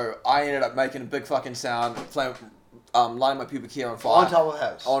 So I ended up making a big fucking sound, lighting my pubic hair on fire. On top of a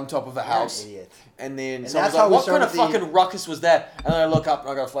house. On top of a You're an house. idiot. And then And so I was that's how like, we what kind of started the- fucking ruckus was that? And then I look up and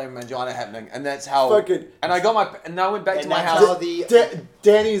I got a flaming angina happening. And that's how... Fucking- And I got my... And then I went back to And my that's house. how the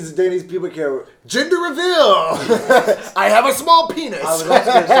Danny's pubic hair. Gender reveal. I have a small penis. I was also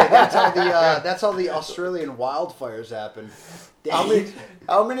going to say that's how the Australian wildfires happen. How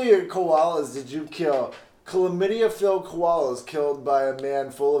many koalas did you kill? Chlamydia-filled koalas killed by a man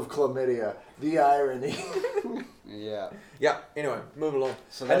full of chlamydia. The irony. Yeah. Yeah, anyway, move along.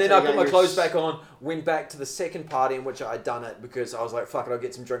 So And that's then how I you put got my your clothes back on, went back to the second party in which I had done it because I was like, fuck it, I'll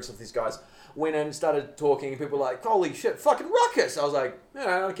get some drinks with these guys. Went in, started talking, and people were like, holy shit, fucking ruckus. I was like, yeah,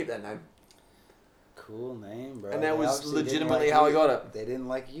 I'll keep that name. Cool name, bro. And that They was obviously didn't legitimately like how I you. got it. They didn't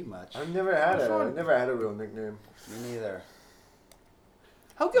like you much. I've never had That's fine. never had a real nickname. Me neither.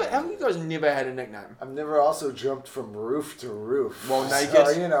 How you guys never had a nickname? I've never also jumped from roof to roof. Well, So,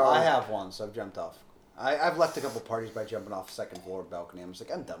 naked? you know. I have one, so I've jumped off. I've left a couple parties by jumping off the second floor balcony. I'm just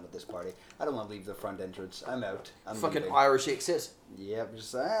like, I'm done with this party. I don't want to leave the front entrance. I'm out. I'm Fucking leaving. Irish exit. Yep,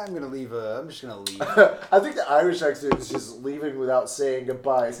 I'm gonna leave. I'm just gonna leave. I think the Irish exit is just leaving without saying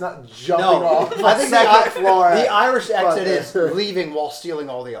goodbye. It's not jumping No, off I think second floor. the Irish exit is But- leaving while stealing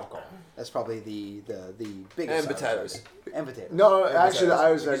all the alcohol. That's probably the biggest. And potatoes. exit. And potatoes. No, And actually, the potatoes.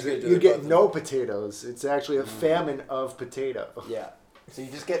 Irish You exit, just you do get both. no potatoes. It's actually a famine of potato. Yeah. So you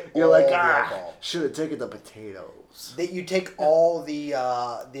just get You're all like, the alcohol. should have taken the potatoes. That you take all the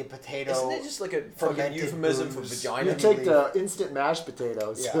potato. Isn't it just like a fucking fermented euphemism for booze. vagina? You take the instant mashed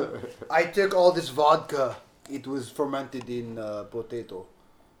potatoes. Yeah. I took all this vodka. It was fermented in potato.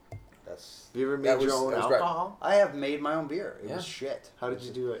 That's. You ever That made your was- own that was great. alcohol? I have made my own beer. It Yeah. was shit. How did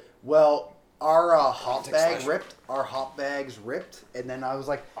you do it? Well, our hop Takes bag slash. ripped. Our hop bags ripped, and then I was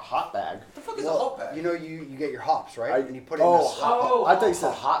like, A hot bag. What the fuck is well, a hot bag? you know, you get your hops right, I- and you put it in oh, this Oh, I thought you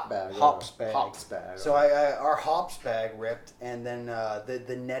said hot bag. hops bag. Hops bag. So our hops bag ripped, and then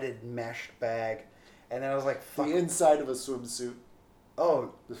the netted mesh bag, and then I was like, fuck. the inside of a swimsuit.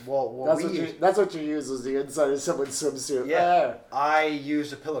 Oh, well That's we what, used, you, that's what you use was the inside of someone's swimsuit. yeah, I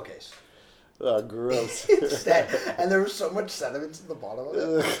used a pillowcase. Oh, gross. Instead, and there was so much sediments in the bottom of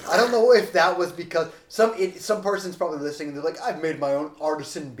it. I don't know if that was because some person's probably listening. And they're like, I've made my own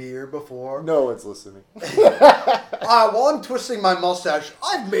artisan beer before. No one's listening. While I'm twisting my mustache,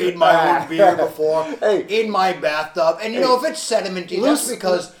 I've made my own beer before Hey. in my bathtub. And you know, if it's sedimenty, that's Loose-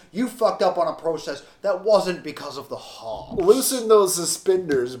 because you fucked up on a process that wasn't because of the hops. Loosen those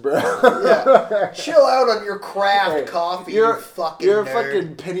suspenders, bro. Yeah, chill out on your craft Hey, coffee. You're, you fucking you're a nerd.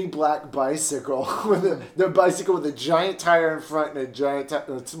 fucking penny black bicycle with the bicycle with a giant tire in front and a giant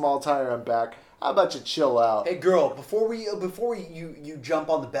a small tire on back. How about you chill out? Hey girl, before you jump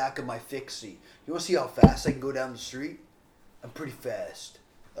on the back of my fixie, you want to see how fast I can go down the street? I'm pretty fast.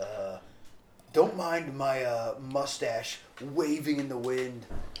 Don't mind my mustache waving in the wind.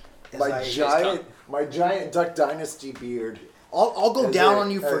 as My giant Duck Dynasty beard. I'll go as down a-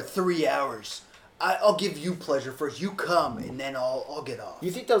 on you for as- 3 hours. I'll give you pleasure first. You come, and then I'll get off.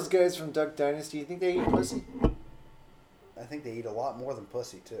 You think those guys from Duck Dynasty? You think they eat pussy? I think they eat a lot more than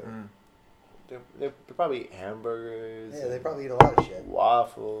pussy too. They probably eat hamburgers. Yeah, they and probably eat a lot of shit.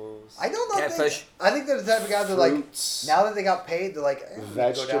 waffles. I don't know. Catfish. I think they're the type of guys that like Fruits. now that they got paid, they're like, I'm not go down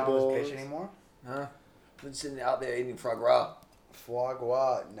on this Vegetables. bitch anymore. Huh? Been sitting out there eating foie gras. Foie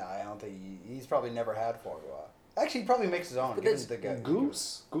gras? No, I don't think he's probably never had foie gras. Actually, he probably makes his own. But Given that's the guy.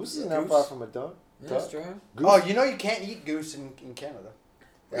 Goose. Goose is Yeah, not goose. far from a duck. Yeah, that's true. Goose. Oh, you know you can't eat goose in Canada.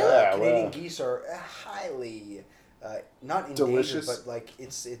 Yeah, Canadian well. geese are highly not endangered, Delicious. but like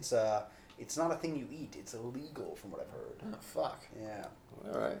it's not a thing you eat. It's illegal, from what I've heard. Oh, fuck. Yeah.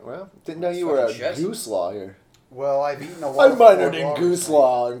 All right. Well, didn't know you Fucking were a shit. goose lawyer. Well, I've eaten a lot. I of minored foie in gras goose recently.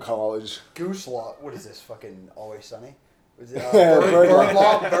 law in college. Goose law. What is this? Fucking Always Sunny? Was it, Bird bird law.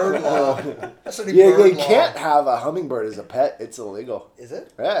 law. Bird law. That's what Yeah, bird you law. can't have a hummingbird as a pet. It's illegal. Is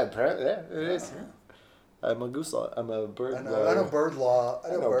it? Yeah, apparently, yeah, it is. I'm a goose law. I'm a bird I know lawyer. bird law.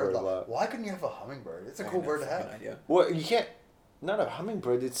 I know bird law. law. Why couldn't you have a hummingbird? It's a cool bird to have. Idea. Well, you can't. Not a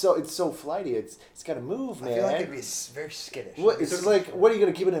hummingbird. It's so flighty. It's got to move, I man. feel like it'd be very skittish. What, it's like, what are you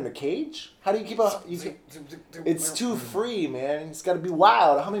gonna keep it in a cage? How do you keep a? It's too free, man. It's got to be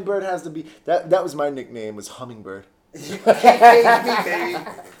wild. A hummingbird has to be. That was my nickname. Was hummingbird. You can't me, baby.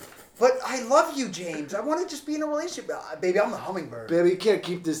 But I love you, James. I want to just be in a relationship, baby. I'm the hummingbird. Baby, you can't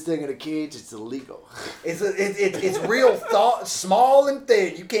keep this thing in a cage. It's illegal. It's real small and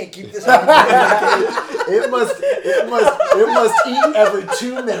thin. You can't keep this hummingbird in a cage. It must eat every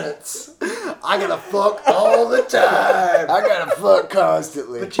 2 minutes. I gotta fuck all the time. I gotta fuck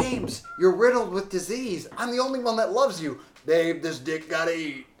constantly. But James, you're riddled with disease. I'm the only one that loves you, babe. This dick gotta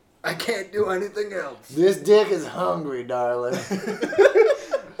eat. I can't do anything else. This dick is hungry, darling.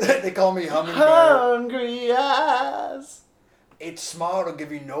 They call me hummingbird. Hungry eyes. It's small. It'll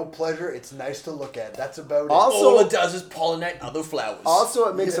give you no pleasure. It's nice to look at. That's about it. Also- All it does is pollinate other flowers. Also,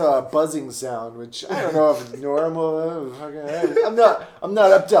 it makes a buzzing sound, which I don't know if it's normal. I'm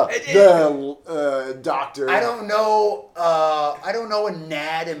not up to the doctor. I don't know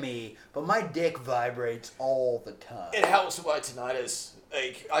anatomy, but my dick vibrates all the time. It helps with my tinnitus.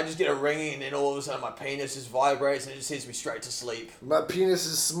 Like, I just get a ringing and then all of a sudden my penis just vibrates and it just sends me straight to sleep. My penis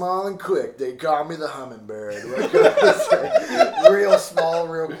is small and quick. They call me the hummingbird. What can I say? Real small,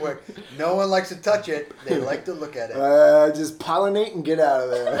 real quick. No one likes to touch it. They like to look at it. Just pollinate and get out of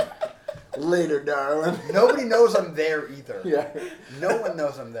there. Later, darling. Nobody knows I'm there either. Yeah. No one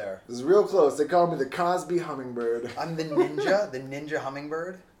knows I'm there. It's real close. They call me the Cosby hummingbird. I'm the ninja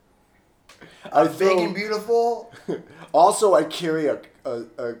hummingbird. I Big and beautiful. Also, I carry a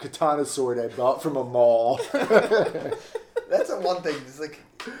a katana sword I bought from a mall. That's the one thing. It's like,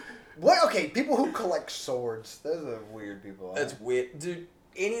 what? Okay, people who collect swords. Those are weird people. That's weird, dude.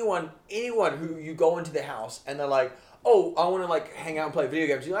 Anyone who you go into their house and they're like, oh, I want to like hang out and play video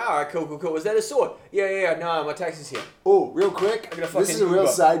games. You're like, all right, cool. Is that a sword? Yeah. No, my taxi's here. Oh, real quick. I'm gonna This is a fucking real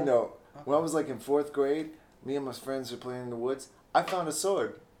Uber. side note. When I was like in 4th grade, me and my friends were playing in the woods. I found a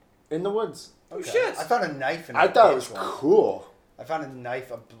sword in the woods. Oh shit! I found a knife in I a thought it was ditch once. cool. I found a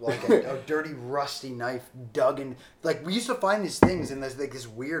knife, a dirty, rusty knife dug in. Like, we used to find these things in this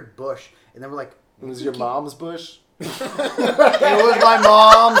weird bush, and then we're like, It was your mom's bush. it was my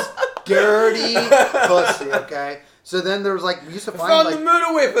mom's dirty pussy, okay? So then there was like, we used to find Found like the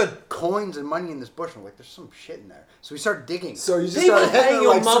murder weapon. coins and money in this bush, and we're like, there's some shit in there. So we started digging. So you just People started paying hitting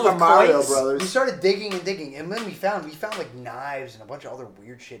your like mom Super with Mario coins? We Brothers. started digging, and then we found like knives and a bunch of other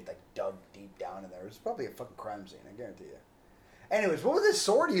weird shit like dug deep down in there. It was probably a fucking crime scene, I guarantee you. Anyways, what was this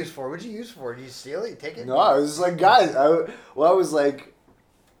sword used for? What'd you use it for? Did you steal it? You take it? No, I was just like, guys. I was like,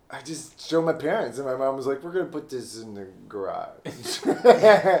 I just showed my parents, and my mom was like, "We're gonna put this in the garage."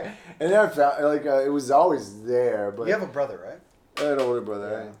 And then I found like it was always there, but You have a brother, right? I had an older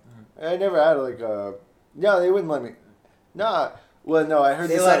brother. I never had like a. No, they wouldn't let me. Nah. Well, no, I heard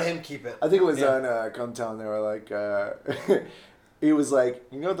They this let on- him keep it. I think it was Yeah. on Come Town. They were like, he was like,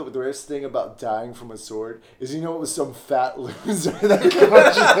 you know, the worst thing about dying from a sword is, you know, it was some fat loser that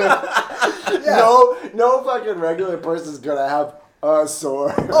killed you. No fucking regular person's gonna have a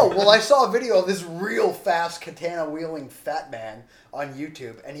sword. Oh, well, I saw a video of this real fast katana-wielding fat man on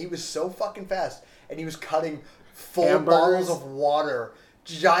YouTube, and he was so fucking fast, and he was cutting full Hamburgers? bottles of water,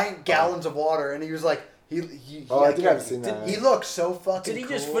 giant gallons of water, and he was like, I think I've seen that. He looked so fucking Did he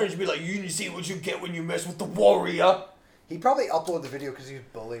just cool. finish be like, you see what you get when you mess with the warrior? He probably uploaded the video because he was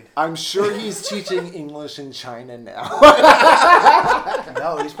bullied. I'm sure he's teaching English in China now.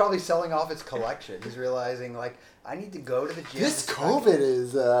 No, he's probably selling off his collection. He's realizing, like, I need to go to the gym. This COVID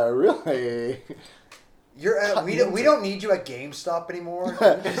is really. You're we don't need you at GameStop anymore.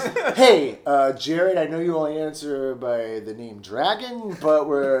 Can you just- Hey, Jared, I know you only answer by the name Dragon, but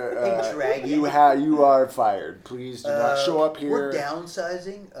we're Hey, Dragon. you are fired. Please do not show up here. We're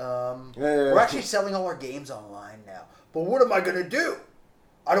downsizing. Yeah. We're actually selling all our games online now. But what am I gonna do?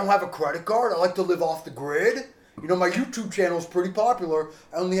 I don't have a credit card. I like to live off the grid. You know, my YouTube channel is pretty popular.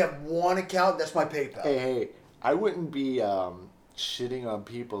 I only have one account. That's my PayPal. Hey, I wouldn't be shitting on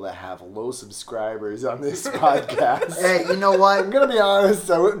people that have low subscribers on this podcast. Hey, you know what? I'm gonna be honest.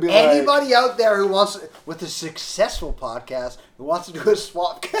 I wouldn't be Anybody out there who wants, with a successful podcast, who wants to do a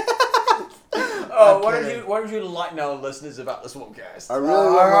swap cast? Oh, I'm why don't you enlighten our listeners about the Swapcast? I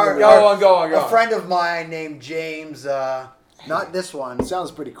really Go on. A friend of mine named James, not this one.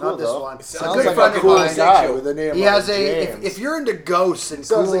 Sounds pretty cool Not this though. one. It Sounds good like friend a of cool mine. guy with a name. He like has James. if you're into ghosts and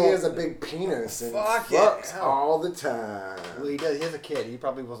Sounds cool, like he has a big penis and Fuck fucks yeah. all the time. well, he does. He has a kid. He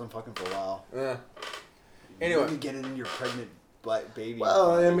probably wasn't fucking for a while. Yeah. You Anyway, get it in your pregnant baby.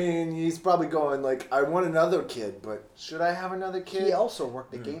 Well, I mean, he's probably going like, I want another kid, but should I have another kid? He also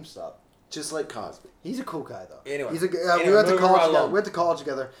worked at GameStop. Just like Cosby. He's a cool guy though. Anyway. He's a. Anyway, we went to moving college right together. along. We went to college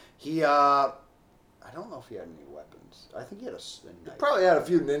together. He. I don't know if he had any weapons. I think he had a knife. Probably had a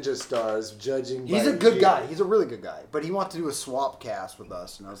few ninja stars, judging. He's by a good you. guy. He's a really good guy. But he wanted to do a swap cast with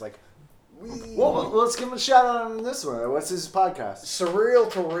us, and I was like, Well, let's give him a shout out on this one. What's his podcast? surreal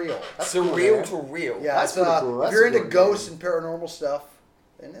to real. That's cool, surreal man. to real. Yeah, That's it's, pretty cool. If That's you're a into good ghosts name. and paranormal stuff,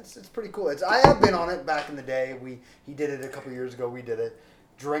 and it's pretty cool. I have been on it back in the day. He did it a couple years ago. We did it,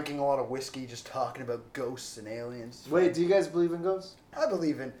 drinking a lot of whiskey, just talking about ghosts and aliens. Wait, do you guys believe in ghosts? I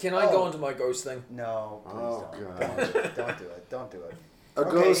believe in. Can I go into my ghost thing? No, please Oh, don't. God. Don't do it. Don't do it. A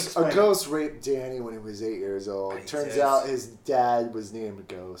Okay, ghost, explain. a ghost raped Danny when he was 8 years old. He Turns did. out his dad was named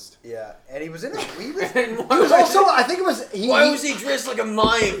Ghost. Yeah, and he was in it. He was, And he was also. I think it was. Why was he dressed like a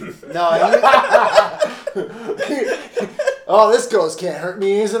mime? No. Oh, this ghost can't hurt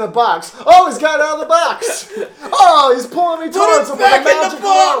me. He's in a box. Oh, he's got out of the box. Oh, he's pulling me Put towards it him back with a in the magic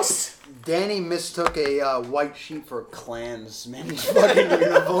box! Danny mistook a white sheep for a Klansman's fucking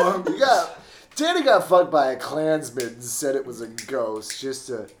uniform. Danny got fucked by a Klansman and said it was a ghost. Just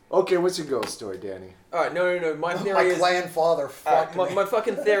to. Okay, what's your ghost story, Danny? Alright, no. My My theory is. clan father fucked me. My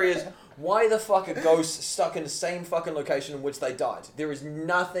fucking theory is, why the fuck are ghosts stuck in the same fucking location in which they died? There is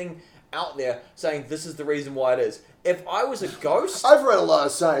nothing out there saying this is the reason why it is. If I was a ghost, I've read a lot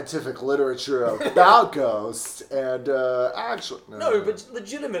of scientific literature about ghosts, and actually... no, but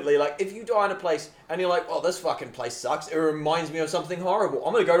legitimately, like, if you die in a place and you're like, "Oh, this fucking place sucks. It reminds me of something horrible.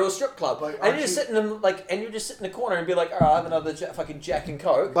 I'm gonna go to a strip club," But and you just sit in them, like, and you just sit in the corner and be like, "All right, I have another fucking Jack and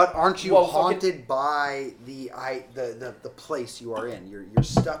Coke." But aren't you Well, haunted by the place you are in? You're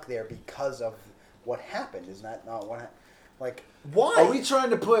stuck there because of what happened. Isn't that not what? Like, Why? Are we trying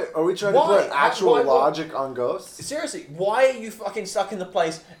to put Why? actual Why- logic on ghosts? Seriously, why are you fucking stuck in the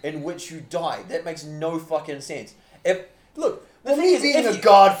place in which you died? That makes no fucking sense. If look, the thing me is, being if a you-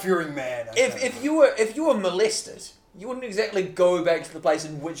 God-fearing man. if you were molested, you wouldn't exactly go back to the place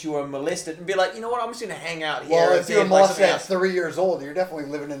in which you were molested and be like, you know what, I'm just gonna hang out here. well, and if see you're like molested something at 3 years old, you're definitely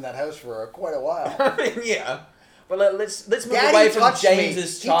living in that house for quite a while. else. Yeah, but let's move Daddy away from touched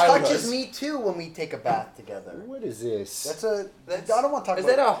James's me. childhood. He touches me too when we take a bath together. What is this? I don't want to talk Is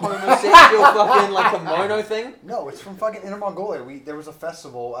about that a homosexual fucking like kimono thing? No, it's from fucking Inner Mongolia. There was a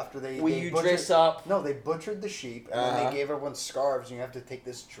festival after they Where they you butchered- dress up? No, they butchered the sheep and then they gave everyone scarves and you have to take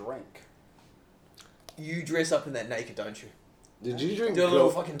this drink. You dress up in that naked, don't you? Did you drink? Do a little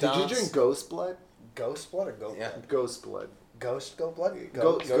fucking Did you dance. drink ghost blood? Ghost blood or goat Yeah. blood? Ghost blood. Ghost goat blood?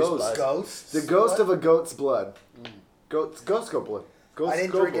 Ghost blood. Ghost. The ghost of a goat's blood. Ghost goat blood. Ghost I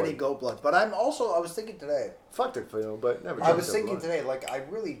didn't goat drink blood. any goat blood, but I was thinking today. Fucked it for you, but never. I drank was goat thinking blood. today, like I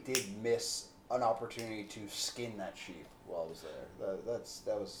really did miss an opportunity to skin that sheep while I was there.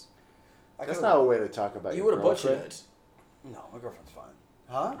 That was. That's not a way to talk about. You your would have butchered girlfriend. it. No, my girlfriend's fine.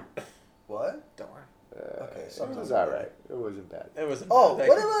 Huh? What? Don't worry. Okay, It sometimes was all right. It wasn't bad. It wasn't. Oh, bad.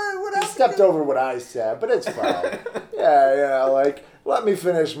 what Thank you. what You happened? stepped over what I said, but it's fine. yeah, like let me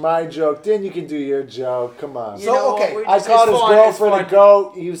finish my joke, then you can do your joke. Come on. You So, know what, okay, we I just- called it's his fine, it's girlfriend a fine.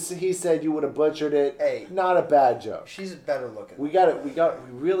 goat. He said you would have butchered it. Hey. Not a bad joke. She's better looking. We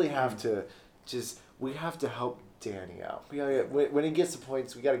really have to we have to help Danny out. When he gets the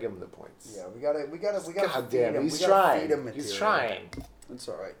points, we gotta give him the points. Yeah, we gotta God feed damn, him. he's We gotta feed trying. him He's material. trying. It's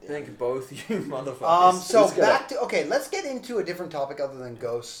all right. Dan. Thank both you motherfuckers. So He's gonna- back to let's get into a different topic other than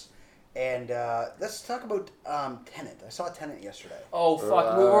ghosts, and let's talk about Tenet. I saw Tenet yesterday. Oh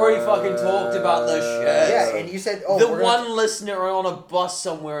fuck, we've already fucking talked about this shit. Yeah, and you said, "Oh, the we're one gonna listener on a bus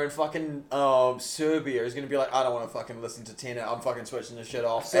somewhere in fucking Serbia is gonna be like, I don't want to fucking listen to Tenet. I'm fucking switching this shit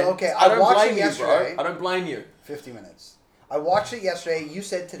off. So, And okay, I I don't watched blame it you, yesterday. bro. I don't blame you. 50 minutes. I watched it yesterday. You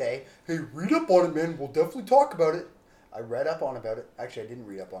said today, "Hey, read up on it, man. We'll definitely talk about it." I read up on about it. Actually, I didn't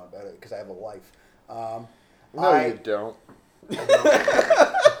read up on about it because I have a life. No, you don't.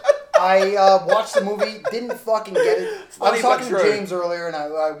 I watched the movie, didn't fucking get it. I Funny was but talking to true. James earlier,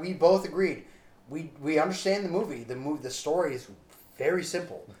 and we both agreed. We understand the movie. The story is very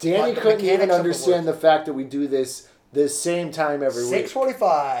simple. Danny But the couldn't even mechanics of understand the work. fact that we do this the same time every week.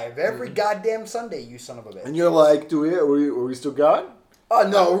 6:45 every goddamn Sunday. You son of a bitch. And you're like, are we still gone?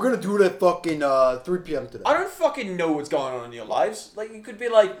 No, we're gonna do it at fucking 3 p.m. today. I don't fucking know what's going on in your lives. Like, you could be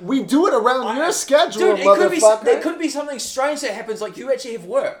like, We do it around your schedule, dude, motherfucker. there could be something strange that happens. Like, you actually have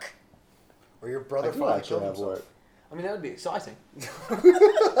work. Or your I brother do finally actually killed have himself. work. I mean, that would be exciting.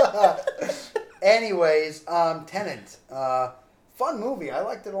 Anyways, Tenet. Fun movie. I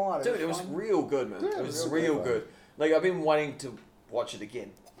liked it a lot. Dude, it was fun. real good, man. Yeah, it was real real good. good. Like, I've been wanting to watch it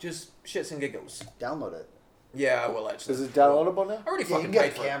again. Just shits and giggles. Download it. Yeah, I will actually. Is it downloadable now? I already Yeah, you fucking can paid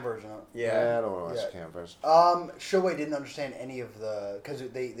get a for it. cam version of it. Yeah. I don't want to watch Yeah. Cam first. Shoei didn't understand any of the because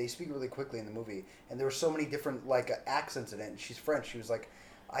they speak really quickly in the movie, and there were so many different accents in it. And she's French. She was like,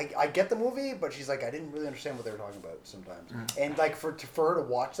 I get the movie, but she's like, I didn't really understand what they were talking about sometimes. And like for her to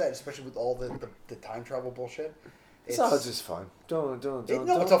watch that, especially with all the time travel bullshit, It's all just fun. Don't. no, it's a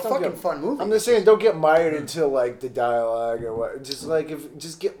don't fucking get- fun movie. I'm just saying, don't get mired into like the dialogue or what. Just like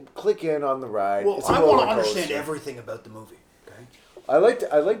click in on the ride. well, It's a I want to roller understand coaster. everything about the movie. Okay. I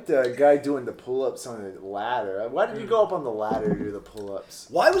liked the guy doing the pull-ups on the ladder. Why did you go up on the ladder to do the pull-ups?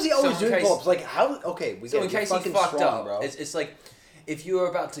 Why was he always So in doing case- pull-ups? Like how? Okay, we So get in it. You're case he fucking fucked strong, up, bro. it's like if you were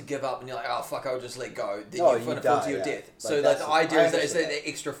about to give up and you're like, oh fuck, I'll just let go, then No, you're you going to fall die, to your yeah. death. Like, So like, that's- the idea I is that it's understand that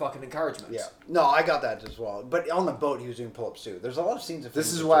extra fucking encouragement. Yeah. No, I got that as well. But on the boat, he was doing pull-ups too. There's a lot of scenes of This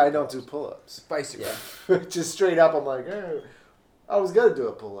him is just why I doing don't do pull-ups. pull-ups. Basically. Just straight up, I'm like, I was gonna do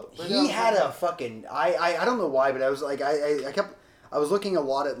a pull-up. but He no. had a fucking I don't know why, but I was like I was looking a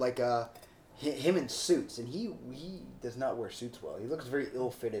lot at like him in suits, and he does not wear suits well. He looks very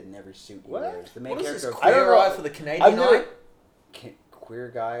ill-fitted in every suit he What? wears. The main What is this, character, I don't queer know. eye for the Canadian I've never- eye? queer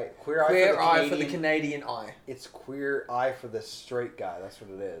guy, Queer eye for the Canadian eye. It's queer eye for the straight guy. That's what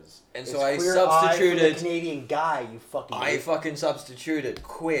it is. And It's so I queer eye for substituted- the Canadian guy. You fucking. I idiot. fucking substituted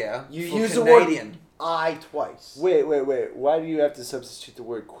queer You for use Canadian. the word I twice. Wait. Why do you have to substitute the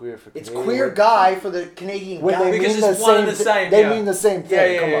word queer for It's Canadian? queer guy for the Canadian When guy. they Because mean it's the one same and the same, They yeah. mean the same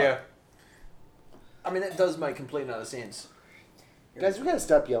thing. Come on. I mean, that does make complete and utter sense. Guys, we gotta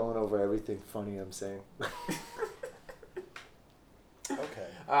stop yelling over everything funny I'm saying. Okay.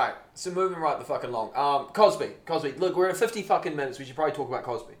 All right, so moving right the fucking along. Cosby. Look, we're at 50 fucking minutes. We should probably talk about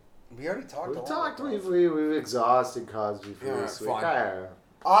Cosby. We already talked. We've a lot talked. about it. We've exhausted Cosby for Yeah, this week. fine.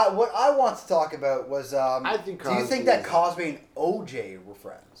 What I want to talk about was, I think do you Cosby think that is- Cosby and OJ were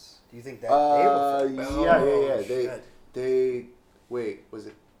friends? Do you think that they were friends? Yeah. Oh, shit. They. Wait, was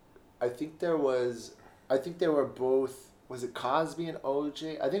it? I think they were both. Was it Cosby and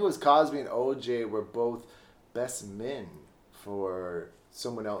OJ? I think it was Cosby and OJ were both best men for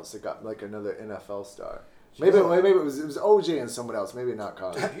someone else that got like another NFL star. Maybe it was OJ and someone else. Maybe not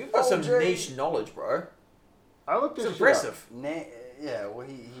Cosby. You've got some OJ. niche knowledge, bro. I looked It's this shit up. impressive. Yeah, well,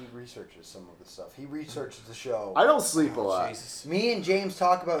 he researches some of the stuff. He researches the show. I don't sleep a lot. Jesus. Me and James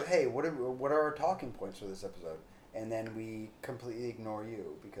talk about, hey, what are our talking points for this episode? And then we completely ignore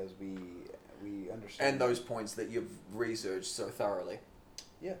you because we understand. And those points that you've researched so thoroughly.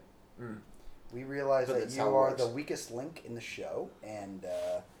 Yeah. Mm. We realize But that that's you how it are works. the weakest link in the show, and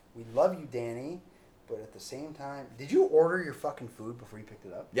we love you, Danny. But at the same time, did you order your fucking food before you picked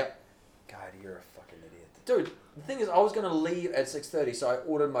it up? Yep. God, you're a fucking idiot. Dude, the thing is, I was going to leave at 6:30, so I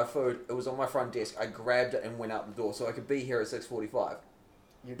ordered my food. It was on my front desk. I grabbed it and went out the door so I could be here at 6:45.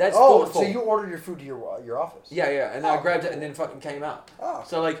 That's thoughtful. so you ordered your food to your office? Yeah, and then I Oh, grabbed it cool. and then fucking came out. Oh.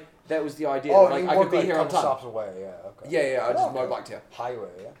 So, like, that was the idea. Oh, like, you I work could be like here a on couple time. stops away. Yeah. Okay. Yeah, I just Oh, okay. mobiked here. Highway.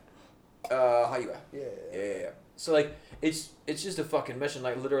 Yeah. Highway. Yeah. Yeah. So, like, it's just a fucking mission.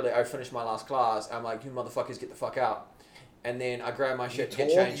 Like, literally, I finished my last class. I'm like, you motherfuckers, get the fuck out. And then I grab my You shit, get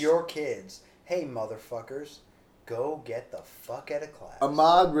told changed. your kids, hey, motherfuckers, go get the fuck out of class.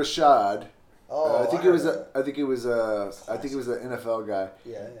 Ahmad Rashad. Oh, I think I it was heard an NFL guy.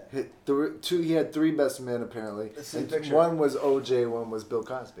 Yeah. He had three best men apparently. Let's see the And picture. one was OJ, one was Bill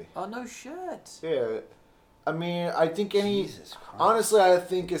Cosby. Oh, no shit. Yeah, I mean, I think Jesus Christ. honestly, I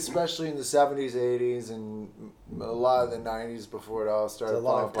think especially in the 70s, 80s, and a lot of the 90s before it all There's started a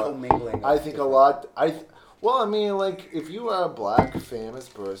lot of falling apart. commingling. I think a lot. Well, I mean, like if you are a black famous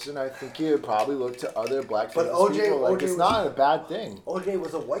person, I think you would probably look to other black But famous OJ people. Like OJ it's was- not a bad thing. OJ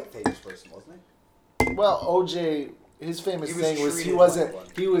was a white famous person, wasn't he? Well, OJ, his famous He was thing was he treated wasn't.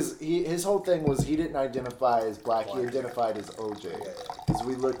 like one. His whole thing was he didn't identify as black. He Black. identified as OJ. Yeah. Because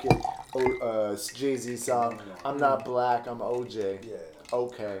we look at Jay-Z song, "I'm not black, I'm OJ." Yeah.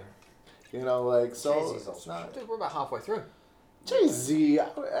 Okay, you know, like so. Jay-Z's It's also not Dude, we're about halfway through. Jay-Z.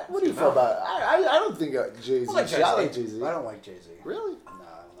 What do you feel about? I don't think Jay-Z. I like Jay-Z. I like Jay-Z. I don't like Jay Z. Really? No, I'm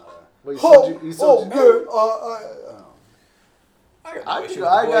not a. Well, Oh, good. I got I no issue think with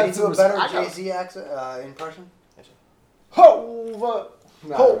I the boy. got Can you do a some- better I got- Jay Z accent impression? Hova.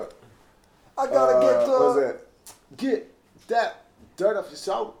 Ho. I gotta What was it? Get that dirt off your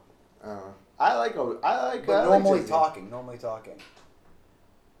soul. I like. But normally talking.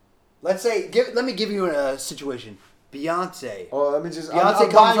 Let's say, let me give you a situation. Beyonce. Oh, let me just. Beyonce I'm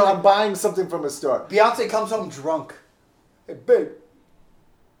comes buying. on- I'm buying something from a store. Beyonce comes home drunk. Hey, babe.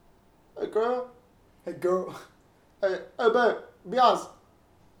 Hey, girl. Hey, girl. Hey, babe. Beyonce.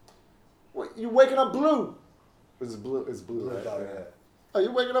 What, you waking up blue? It's blue. It's blue. Right? Oh,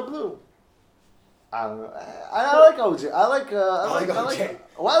 you waking up blue? I don't know. I like OJ. I like. I like OJ.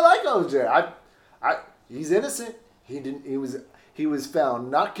 Well, I like OJ. He's innocent. He didn't. He was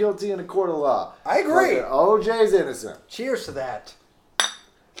found not guilty in a court of law. I agree. Fucking OJ's innocent. Cheers to that.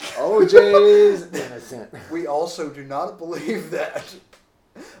 OJ's innocent. We also do not believe that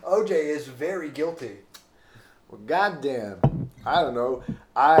OJ is very guilty. Well, goddamn. I don't know.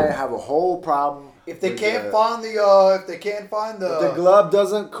 I have a whole problem. If they with can't the- find the, if the glove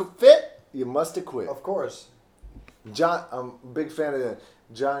doesn't fit, you must acquit. of course. John, I'm a big fan of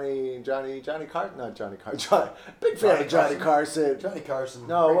Johnny Carson. Not Johnny Carson. Big fan Johnny of Johnny Carson. Johnny Carson.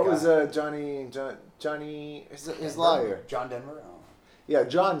 No, great what guy. was Johnny? His lawyer. John Denver. Oh. Yeah,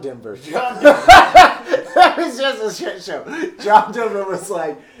 John Denver. John Denver. That was just a shit show. John Denver was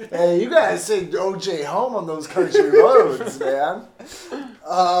like, "Hey, you gotta send OJ home on those country roads, man."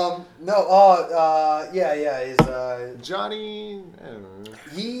 Yeah. His Johnny. I don't know.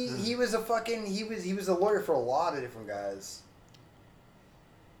 he was a fucking he was a lawyer for a lot of different guys,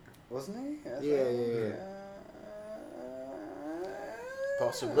 wasn't he? Yeah.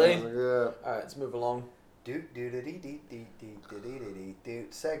 Possibly. Yeah. Alright, let's move along. Do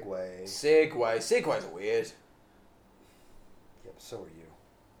segue. Segways are weird. Yep. So are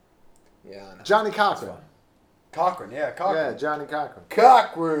you. Yeah, I know. Johnny Cochran. Cochran. Yeah. Yeah, Cochran. Johnny Cochran.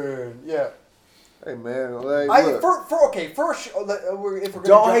 Cochran. Yeah. Hey man, like, look, If we're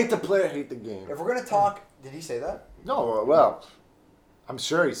don't gonna hate the player, hate the game. if we're gonna talk, did he say that? No, well, I'm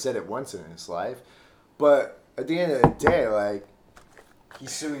sure he said it once in his life, but at the end of the day,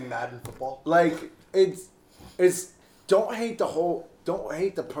 He's suing Madden Football. it's don't hate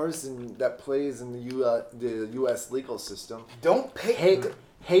the person that plays in the U.S. legal system. Don't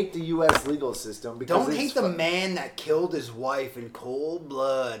Hate the U.S. legal system because Don't it's hate the man that killed his wife in cold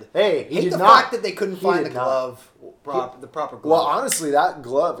blood. Hey, he hate did the not. fact that they couldn't He find the did not. glove, the proper glove. Well, honestly, that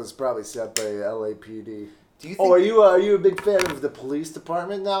glove is probably set by LAPD. Do you think? Oh, are you a big fan of the police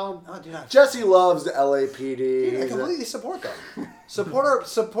department now? No, dude, Jesse loves the LAPD. I completely support them. Support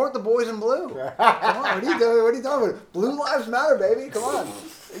the boys in blue. Come on, what are you doing? What are you talking about? Blue lives matter, baby. Come on.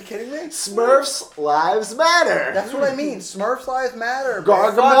 Are you kidding me? Smurfs lives matter. That's what I mean. Smurfs lives matter.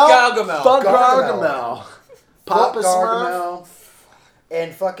 Gargamel. Gargamel. Fuck Gargamel. Gargamel. Papa Smurf. Gargamel.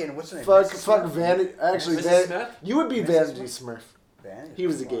 And fucking what's her name? Fuck Mrs. Smurf? Vanity. Actually, Mrs. Smurf? you would be Mrs. Vanity Smurf. Vanity He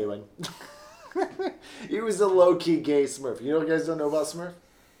was a Smurf. gay one. He was a low key gay Smurf. You know, guys don't know about Smurf?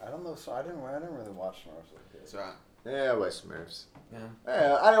 I don't know. So I didn't really watch Smurfs. That's right. Yeah, I watch Smurfs. Yeah.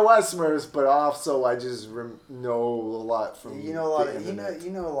 Yeah, I watch Smurfs, but also I just know a lot from. You know a lot the of. internet.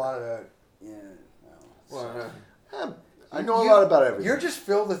 You know a lot of. Yeah. No. Well, I know a lot about everything. You're just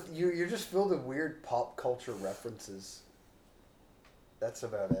filled with you're just filled with weird pop culture references. That's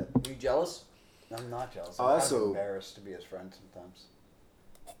about it. you jealous? I'm not jealous. Oh, I'm that's kind of so- embarrassed to be his friend sometimes.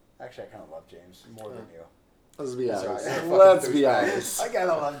 Actually, I kind of love James more than you. Let's be That's honest. right. You're a Let's fucking be douchebag. honest. I kind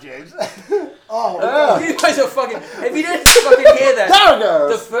of love James. Oh, Yeah. You guys are fucking. If you didn't fucking hear that, There it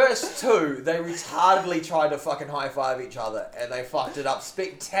the goes. first two, they retardedly tried to fucking high five each other, and they fucked it up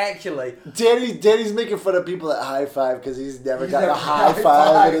spectacularly. Danny's making fun of people that high five because he's never gotten a never high five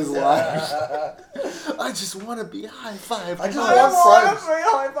high-fived. in his life. I just want to be high five. I just I want want friends. to be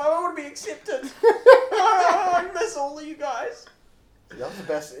high five. I want to be accepted. I miss all of you guys. That was the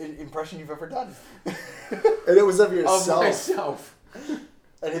best impression you've ever done. And it was of Of yourself. myself.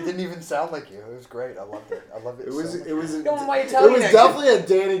 And it didn't even sound like you. It was great. I loved it. I loved it. It was. so much. It was. Come on, my It Italian was accent. definitely a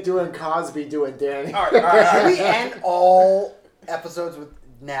Danny doing Cosby doing Danny. All right. Should we end all episodes with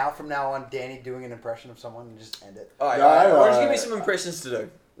from now on Danny doing an impression of someone and just end it? All right. Alright, Why don't you give me alright. some impressions to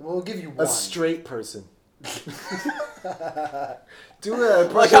do? We'll give you A one. straight person. Do a Well, it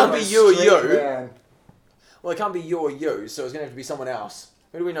impression can't of be a you or straight you. man. Well, it can't be you or you, so it's going to have to be someone else.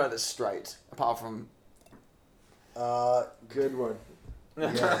 Who do we know that's straight, apart from... Good one.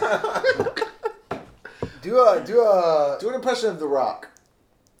 Do a Do an impression of The Rock.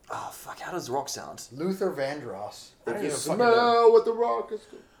 Oh, fuck, how does rock sound? Luther Vandross. I don't even fucking know. Smell what The Rock is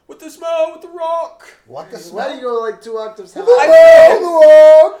doing. With the smell, with the rock. What the Why smell? do you go like 2 octaves high?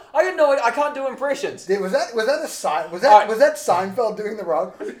 I didn't know it. I can't do impressions. Was that Alright. was that Seinfeld doing the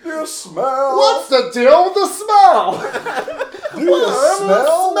rock? You smell. What's the deal with the smell? Do you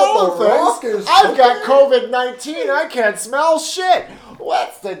smell what the rock is? I've got COVID-19. I can't smell shit.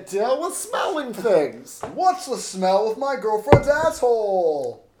 What's the deal with smelling things? What's the smell with my girlfriend's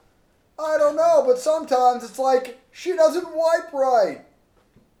asshole? I don't know, but sometimes it's like she doesn't wipe right.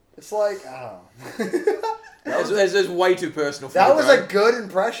 It's like I don't know. That's way too personal for That me, was bro. a good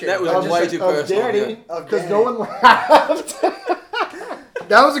impression. That was Of way just too Of personal. Danny, yeah. Of because Danny. no one laughed.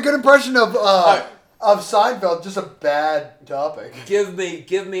 That was a good impression of Alright. of Seinfeld. Just a bad topic. Give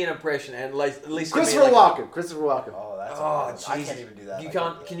me an impression, and at least give me Christopher like Walken. Christopher Walken. Oh, that's. Oh, I jeez. can't even do that. You I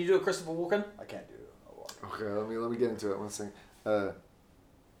can't. do Can that. you do a Christopher Walken? I can't do a walk. Okay, let me get into it. One second.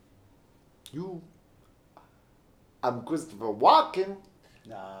 I'm Christopher Walken.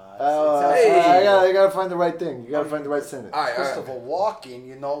 Nah. Hey. I gotta find the right thing. You gotta find the right sentence. All right, Christopher Walken,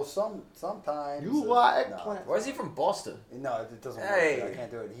 you know, sometimes. You are eggplant. Why is he from Boston? No, it doesn't Hey. work. I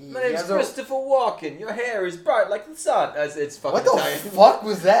can't do it. My name's Christopher Walken. Your hair is bright like the sun. It's fucking What the Italian. fuck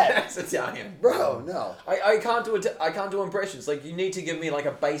was that? That's Italian, Bro, no. I can't do it. I can't do impressions. Like you need to give me like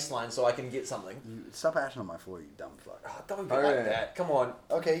a baseline so I can get something. Stop ashing on my floor, you dumb fuck. Oh, don't be All like right. that. Come on.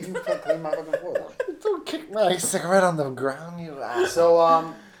 Okay, you can clean my fucking floor then. Don't kick my cigarette on the ground, you ass. So,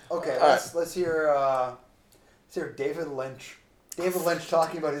 okay, All let's hear David Lynch. David Lynch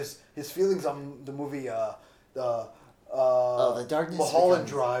talking about his feelings on the movie, The Darkness Mulholland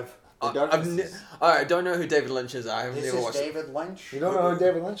Becomes- Drive. Alright, I don't know who David Lynch is. I haven't This never is watched it. David Lynch. You don't know who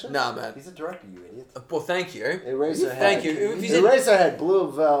David Lynch is? Nah, man. He's a director, you idiot. Well, thank you. Eraserhead. Thank you. If you said- Eraserhead, Blue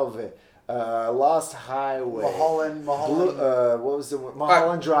Velvet, Lost Highway. Mulholland. Blue, what was the one?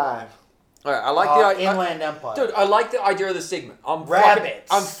 Mulholland Drive. Alright, I like the idea. Inland Empire. Dude, I like the idea of the segment. Rabbits.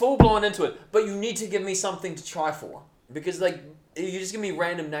 I'm full blown into it, but you need to give me something to try for because like You just give me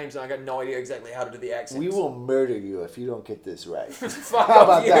random names and I got no idea exactly how to do the accents. We will murder you if you don't get this right. Fuck How off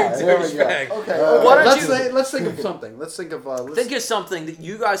about you, that? Here we go. douchebag. Okay. Why don't let's you- think of something. Let's think of. Think of something that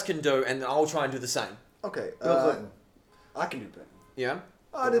you guys can do and I'll try and do the same. Okay. Bill Clinton. I can do that. Yeah?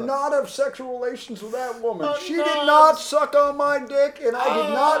 I did not have sexual relations with that woman. Oh, She no. did not suck on my dick, and I did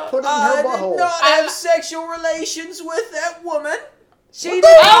not put it in her I butthole. did not have sexual relations with that woman. She What did the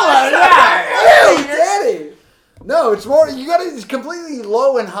not hell? suck on my Ew, penis. Daddy. No, it's more. You got it. It's completely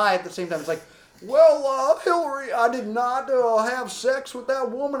low and high at the same time. It's like, well, Hillary, I did not have sex with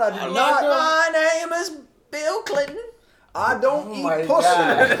that woman. I did not. My name is Bill Clinton. I don't Oh eat my pussy.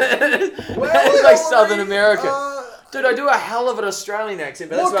 It's Well, like Hillary, Southern American. uh, Dude, I do a hell of an Australian accent,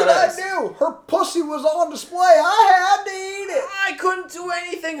 but that's what about could it. I do? Her pussy was on display. I had to eat it. I couldn't do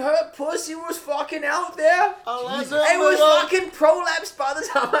anything. Her pussy was fucking out there. It was Jesus. fucking prolapsed by the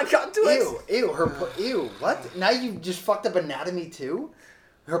time I got to it. Ew. What? Now you just fucked up anatomy too?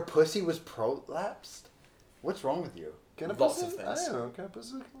 Her pussy was prolapsed. What's wrong with you? Can I Lots pussy? of things. I don't know. Can I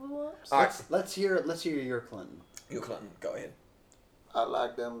pussy? All right, Let's hear your Clinton. you Clinton, go ahead. I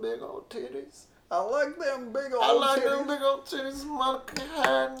like them big old titties. I like them big old I like titties. them big old titties, monkey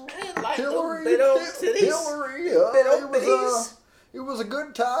hand. Hillary, little titties. Hillary, Little it was a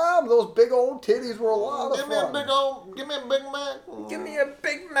good time. Those big old titties were a lot of Give me a fun. big old, give me a Big Mac. Give me a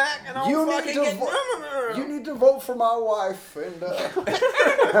Big Mac and I'll You need fucking to get... vo- You need to vote for my wife. And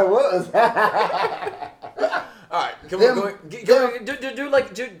What was that? Alright, come Them- on, do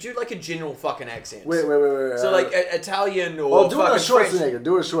like a general fucking accent. Wait. So like Italian or do it a fucking French. Schwarzenegger.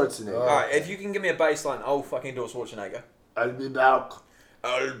 Do a Schwarzenegger. Alright, if you can give me a baseline, I'll fucking do a Schwarzenegger. I'll be back.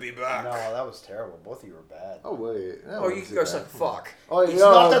 I'll be back. no, that was terrible. Both of you were bad. Oh wait. That Oh, you wasn't can go too suck bad. fuck. Oh, It's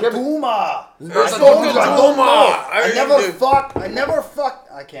yo, not the give me- Duma. It's I not told the you, I don't Duma. know. I I never do- fucked. I never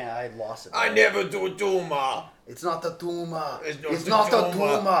fucked. I can't. I lost it. I never do Duma. It's not the Duma. It's not the the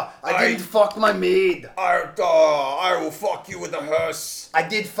Duma. Duma. I I- didn't fuck my maid. I will fuck you with a hearse. I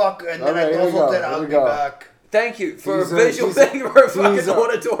did fuck, and then Okay, I here we doubled go, it. here I'll we be go. back. Thank you for These a are- visual these- thing for a fucking these are-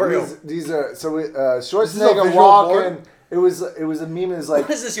 auditorium. These are so we, is a Schwarzenegger visual walking. board? It was a meme. It was like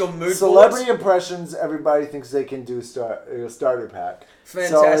What is this, your mood celebrity boards? impressions. Everybody thinks they can do starter pack.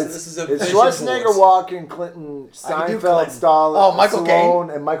 Fantastic. This is a it's visual Schwarzenegger boards. walking, Clinton, I can do Seinfeld, Clinton. Stalin, Oh, Michael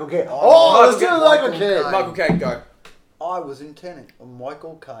Stallone, and Michael Caine. Oh, Oh, let's do Michael it like a Caine. kid. Michael Caine, go. I was intending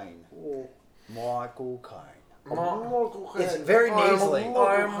Michael Caine. Michael Caine. Michael Caine. It's very nasally.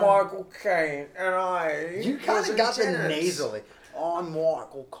 I'm Michael Caine, and I. You kind was of got the intense. nasally. I'm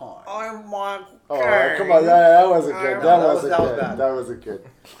Michael Caine. I'm Michael Oh, Caine. come on, that wasn't good. I'm- That that wasn't was good. bad. That wasn't good.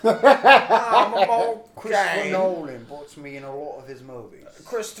 I'm Michael Christopher Caine. Nolan puts me in a lot of his movies.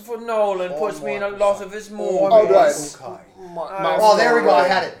 Christopher Nolan puts me in a lot of his Oh, movies. right. Michael Caine. I'm Oh, there we go. I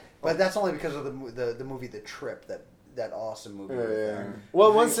Right. had it. But that's only because of the movie The Trip, that awesome movie. Yeah, right yeah. there.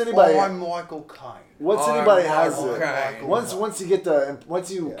 Well, once anybody, I'm Michael Caine. once I'm anybody has Michael it, Caine. once you get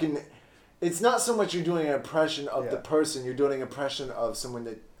once you Yeah. can, it's not so much you're doing an impression of the Yeah. person. You're doing an impression of someone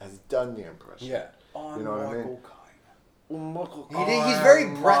that has done the impression. Yeah. I'm You know what I Michael mean? Caine. Michael, He's very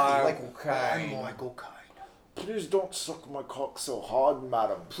I'm breathy. Like, Michael Caine. I'm Michael Caine. please don't suck my cock so hard,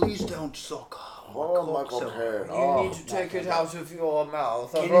 madam. Please don't suck. Oh, Michael Caine. You Oh. need to take it out of your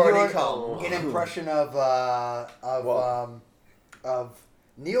mouth. Can I've you do already come. an impression of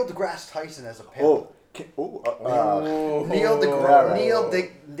Neil deGrasse Tyson as a pimp? Oh, Neil right. deGrasse.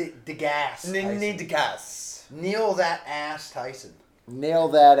 Need the gas. Neil that ass Tyson. nail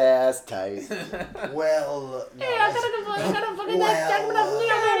that ass tight. Well, no, Hey, I gotta fucking Well, that segment of Neil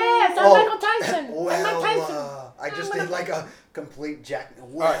that ass. I'm oh, Michael Tyson. I'm well, Mike Tyson. I just I'm did like a complete Jack.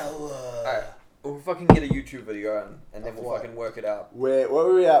 Well, Alright. We'll fucking get a YouTube video and then Of we'll what? fucking work it out. Wait, what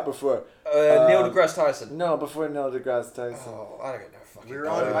were we at before? Neil deGrasse Tyson. No, before Neil deGrasse Tyson. Oh, I don't get no fucking. we're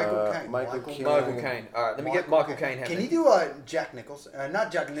on Michael Caine. Michael Caine. Michael Caine. Alright, let me get Michael Caine happening. Can you do Jack Nicholson?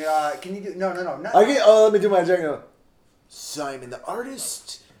 Not Jack. Can you do no? Not. I get. Oh, let me do my Jack. Simon the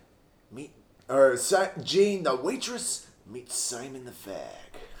artist meet Jane the waitress meets Simon the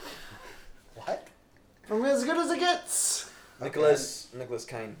fag. What? From As Good as It Gets. Nicholas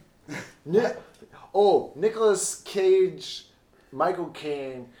Caine. Nicolas Cage, Michael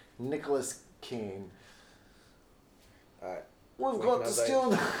Caine, Nicolas Caine. Alright. We've got to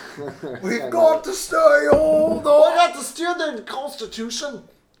steal. We've got to stay home. I got to steal the Constitution.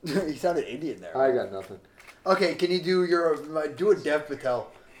 He sounded Indian there. I got nothing. Okay, can you do do a Dev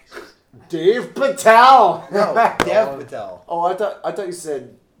Patel? Dave Patel. No, Dev Patel. Oh, I thought you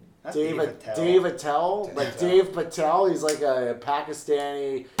said Not Dave Patel. Dave Patel, Dave like Patel. Dave Patel. He's like a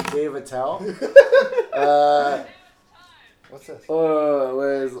Pakistani Dave Patel. What's this?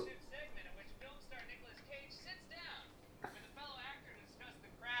 Where's segment in which film star Nicolas Cage sits down with a fellow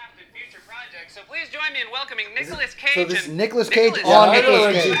join me in welcoming Nicolas Cage. So this and Nicolas Cage Nicolas on Cage. Nicolas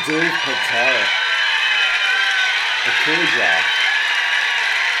like Cage. Dave Patel. The cage off.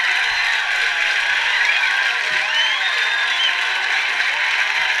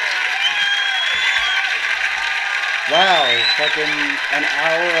 Wow, fucking an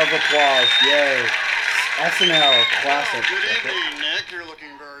hour of applause. Yay. SNL classic. Good evening, Nick. You're looking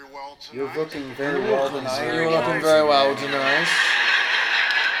very well tonight. You're looking very well tonight. You're looking very well tonight.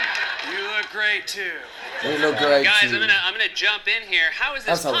 You look great too. You look great Guys, too. I'm gonna jump in here. How is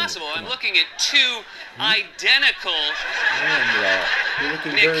this That's how we do it. possible? Come I'm on. looking at two identical You're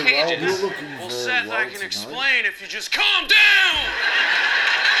looking Nick very well. Cages. You're looking Well, very Seth, well I can tonight. explain if you just calm down.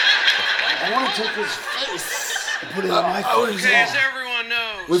 I want to take his face. Put it on my face. Okay, as everyone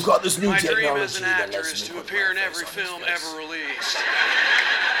knows, We've got this new my dream as technology an that actor lets is me to put appear my in every face on his film face. ever released.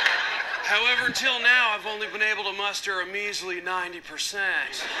 However, till now, I've only been able to muster a measly 90%,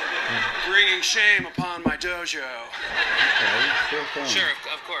 bringing shame upon my dojo. Sure,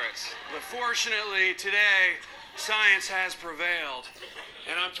 of course. But fortunately, today, science has prevailed,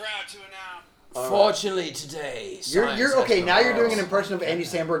 and I'm proud to announce. Fortunately today, You're science okay. has Now you're doing an prevailed. impression of Andy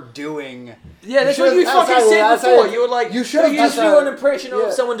Samberg doing. Yeah, that's You what you should've- fucking that's how- said that's before. how- You were like, You should've- you that's just do how- an impression yeah.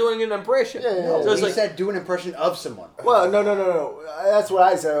 of someone doing an impression. Yeah, yeah, So yeah. it's He like, said do an impression of someone. Well, no. That's what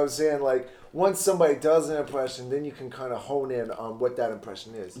I said. I was saying, like, once somebody does an impression, then you can kind of hone in on what that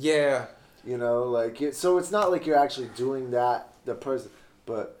impression is. yeah. You know, like, so it's not like you're actually doing that, the person,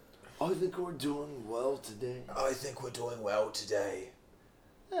 but I think we're doing well today. I think we're doing well today.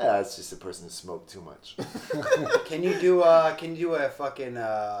 Yeah, it's just a person who smoked too much. Can you do a fucking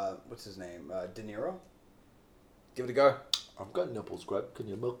what's his name? De Niro? Give it a go. I've got nipples, Greg. Can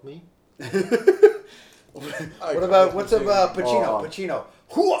you milk me? What about what's up Pacino? Oh. Pacino.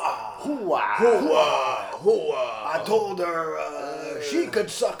 Hooah! I told her she could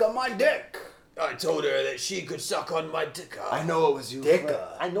suck on my dick. I told her that she could suck on my dick. I know it was you, Dick. Fred.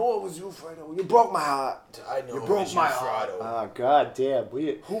 I know it was you, Fredo. You broke my heart. I know You broke it was my you, heart. Fredo. Oh, God damn.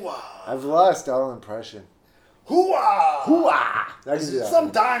 Hooah! I've lost all impression. Hooah! Hooah! I can do that.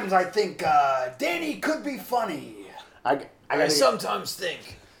 Sometimes I think Danny could be funny. I I gotta sometimes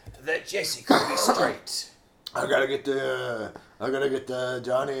think that Jesse could be straight. I gotta get the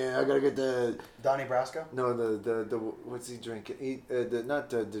Johnny. I gotta get the Donnie Brasco? no the what's he drinking? Not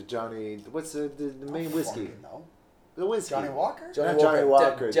the Johnny. What's the main whiskey? Fucking no. The whiskey. Johnny Walker? Not Johnny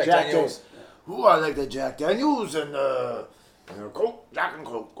Walker. Jack Daniels. Ooh, I like the Jack Daniels and Coke, Jack and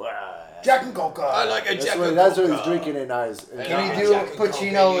Coke. Jack and Coca. I like a That's Jack what, and that's what Coca. he's drinking in ours. Can you Yeah. do Jack and Coke, Pacino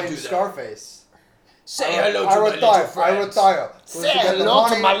can you in do that? Scarface? Say hello to I my retire. little I friend. retire. Say hello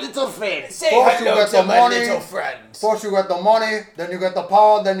to my little friend. Say First you hello get to the my money. little friend. First you get the money, then you get the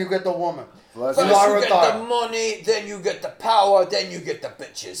power, then you get the woman. First First I you get retire. the money, then you get the power, then you get the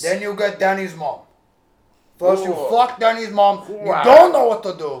bitches. Then you get Danny's mom. First you Ooh. fuck Danny's mom. You Wow. don't know what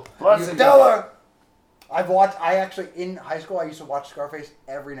to do. First You you tell get- her. I actually, in high school, I used to watch Scarface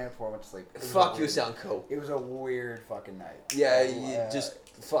every night before I went to sleep. It was Fuck, a you weird- sound cool. It was a weird fucking night. Yeah, you just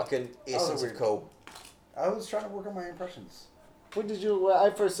fucking was essence of weird. cool. I was trying to work on my impressions. When did you? Well, I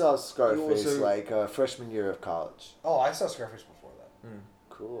first saw Scarface also- like freshman year of college. Oh, I saw Scarface before that.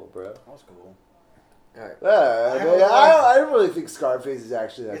 Cool, bro. That was cool. Alright. Yeah, have but a lot- I don't really think Scarface is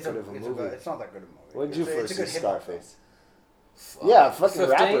actually that It's, good of a movie. it's not that good of a movie. When did you It's first a see good hip-hop Scarface? Yeah, fucking 15?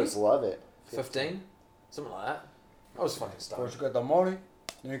 rappers love it. 15? Something like that. I was fucking film. stunned. First you get the money,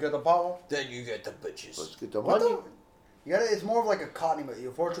 then you get the power. Then you get the bitches. Let's get the What money. the? You gotta, it's more of like a Cockney movie.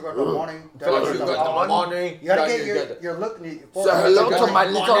 First you got the money, then First you you get the got the power. money, You gotta then get you your, get the- your look. First Say you hello get to the my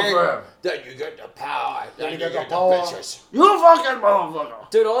money. little friend. Then you get the power, then you you get get the the power. bitches. You fucking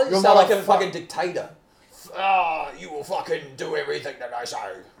motherfucker. Dude, I You sound like a motherfucker. fucking dictator. You will fucking do everything that I say.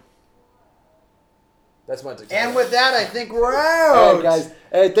 That's my dictator. And with that, I think we're out. Hey guys,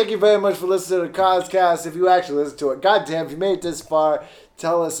 hey, thank you very much for listening to the Coscast. If you actually listen to it, goddamn, if you made it this far,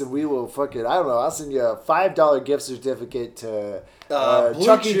 tell us and we will fucking, I don't know, I'll send you a $5 gift certificate to Blue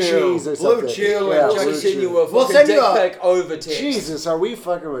Chuck E. Chew. Cheese or Blue something. Chew Yeah, and Chuck Blue E. send Chew. you a We'll fucking send you dick a- pic over text. Jesus, are we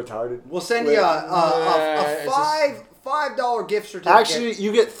fucking retarded? We'll send you a it's $5 gift certificate. Actually,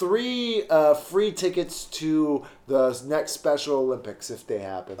 you get 3 free tickets to the next Special Olympics if they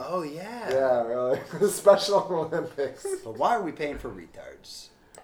happen. oh yeah. Yeah, really. The Special Olympics. But why are we paying for retards?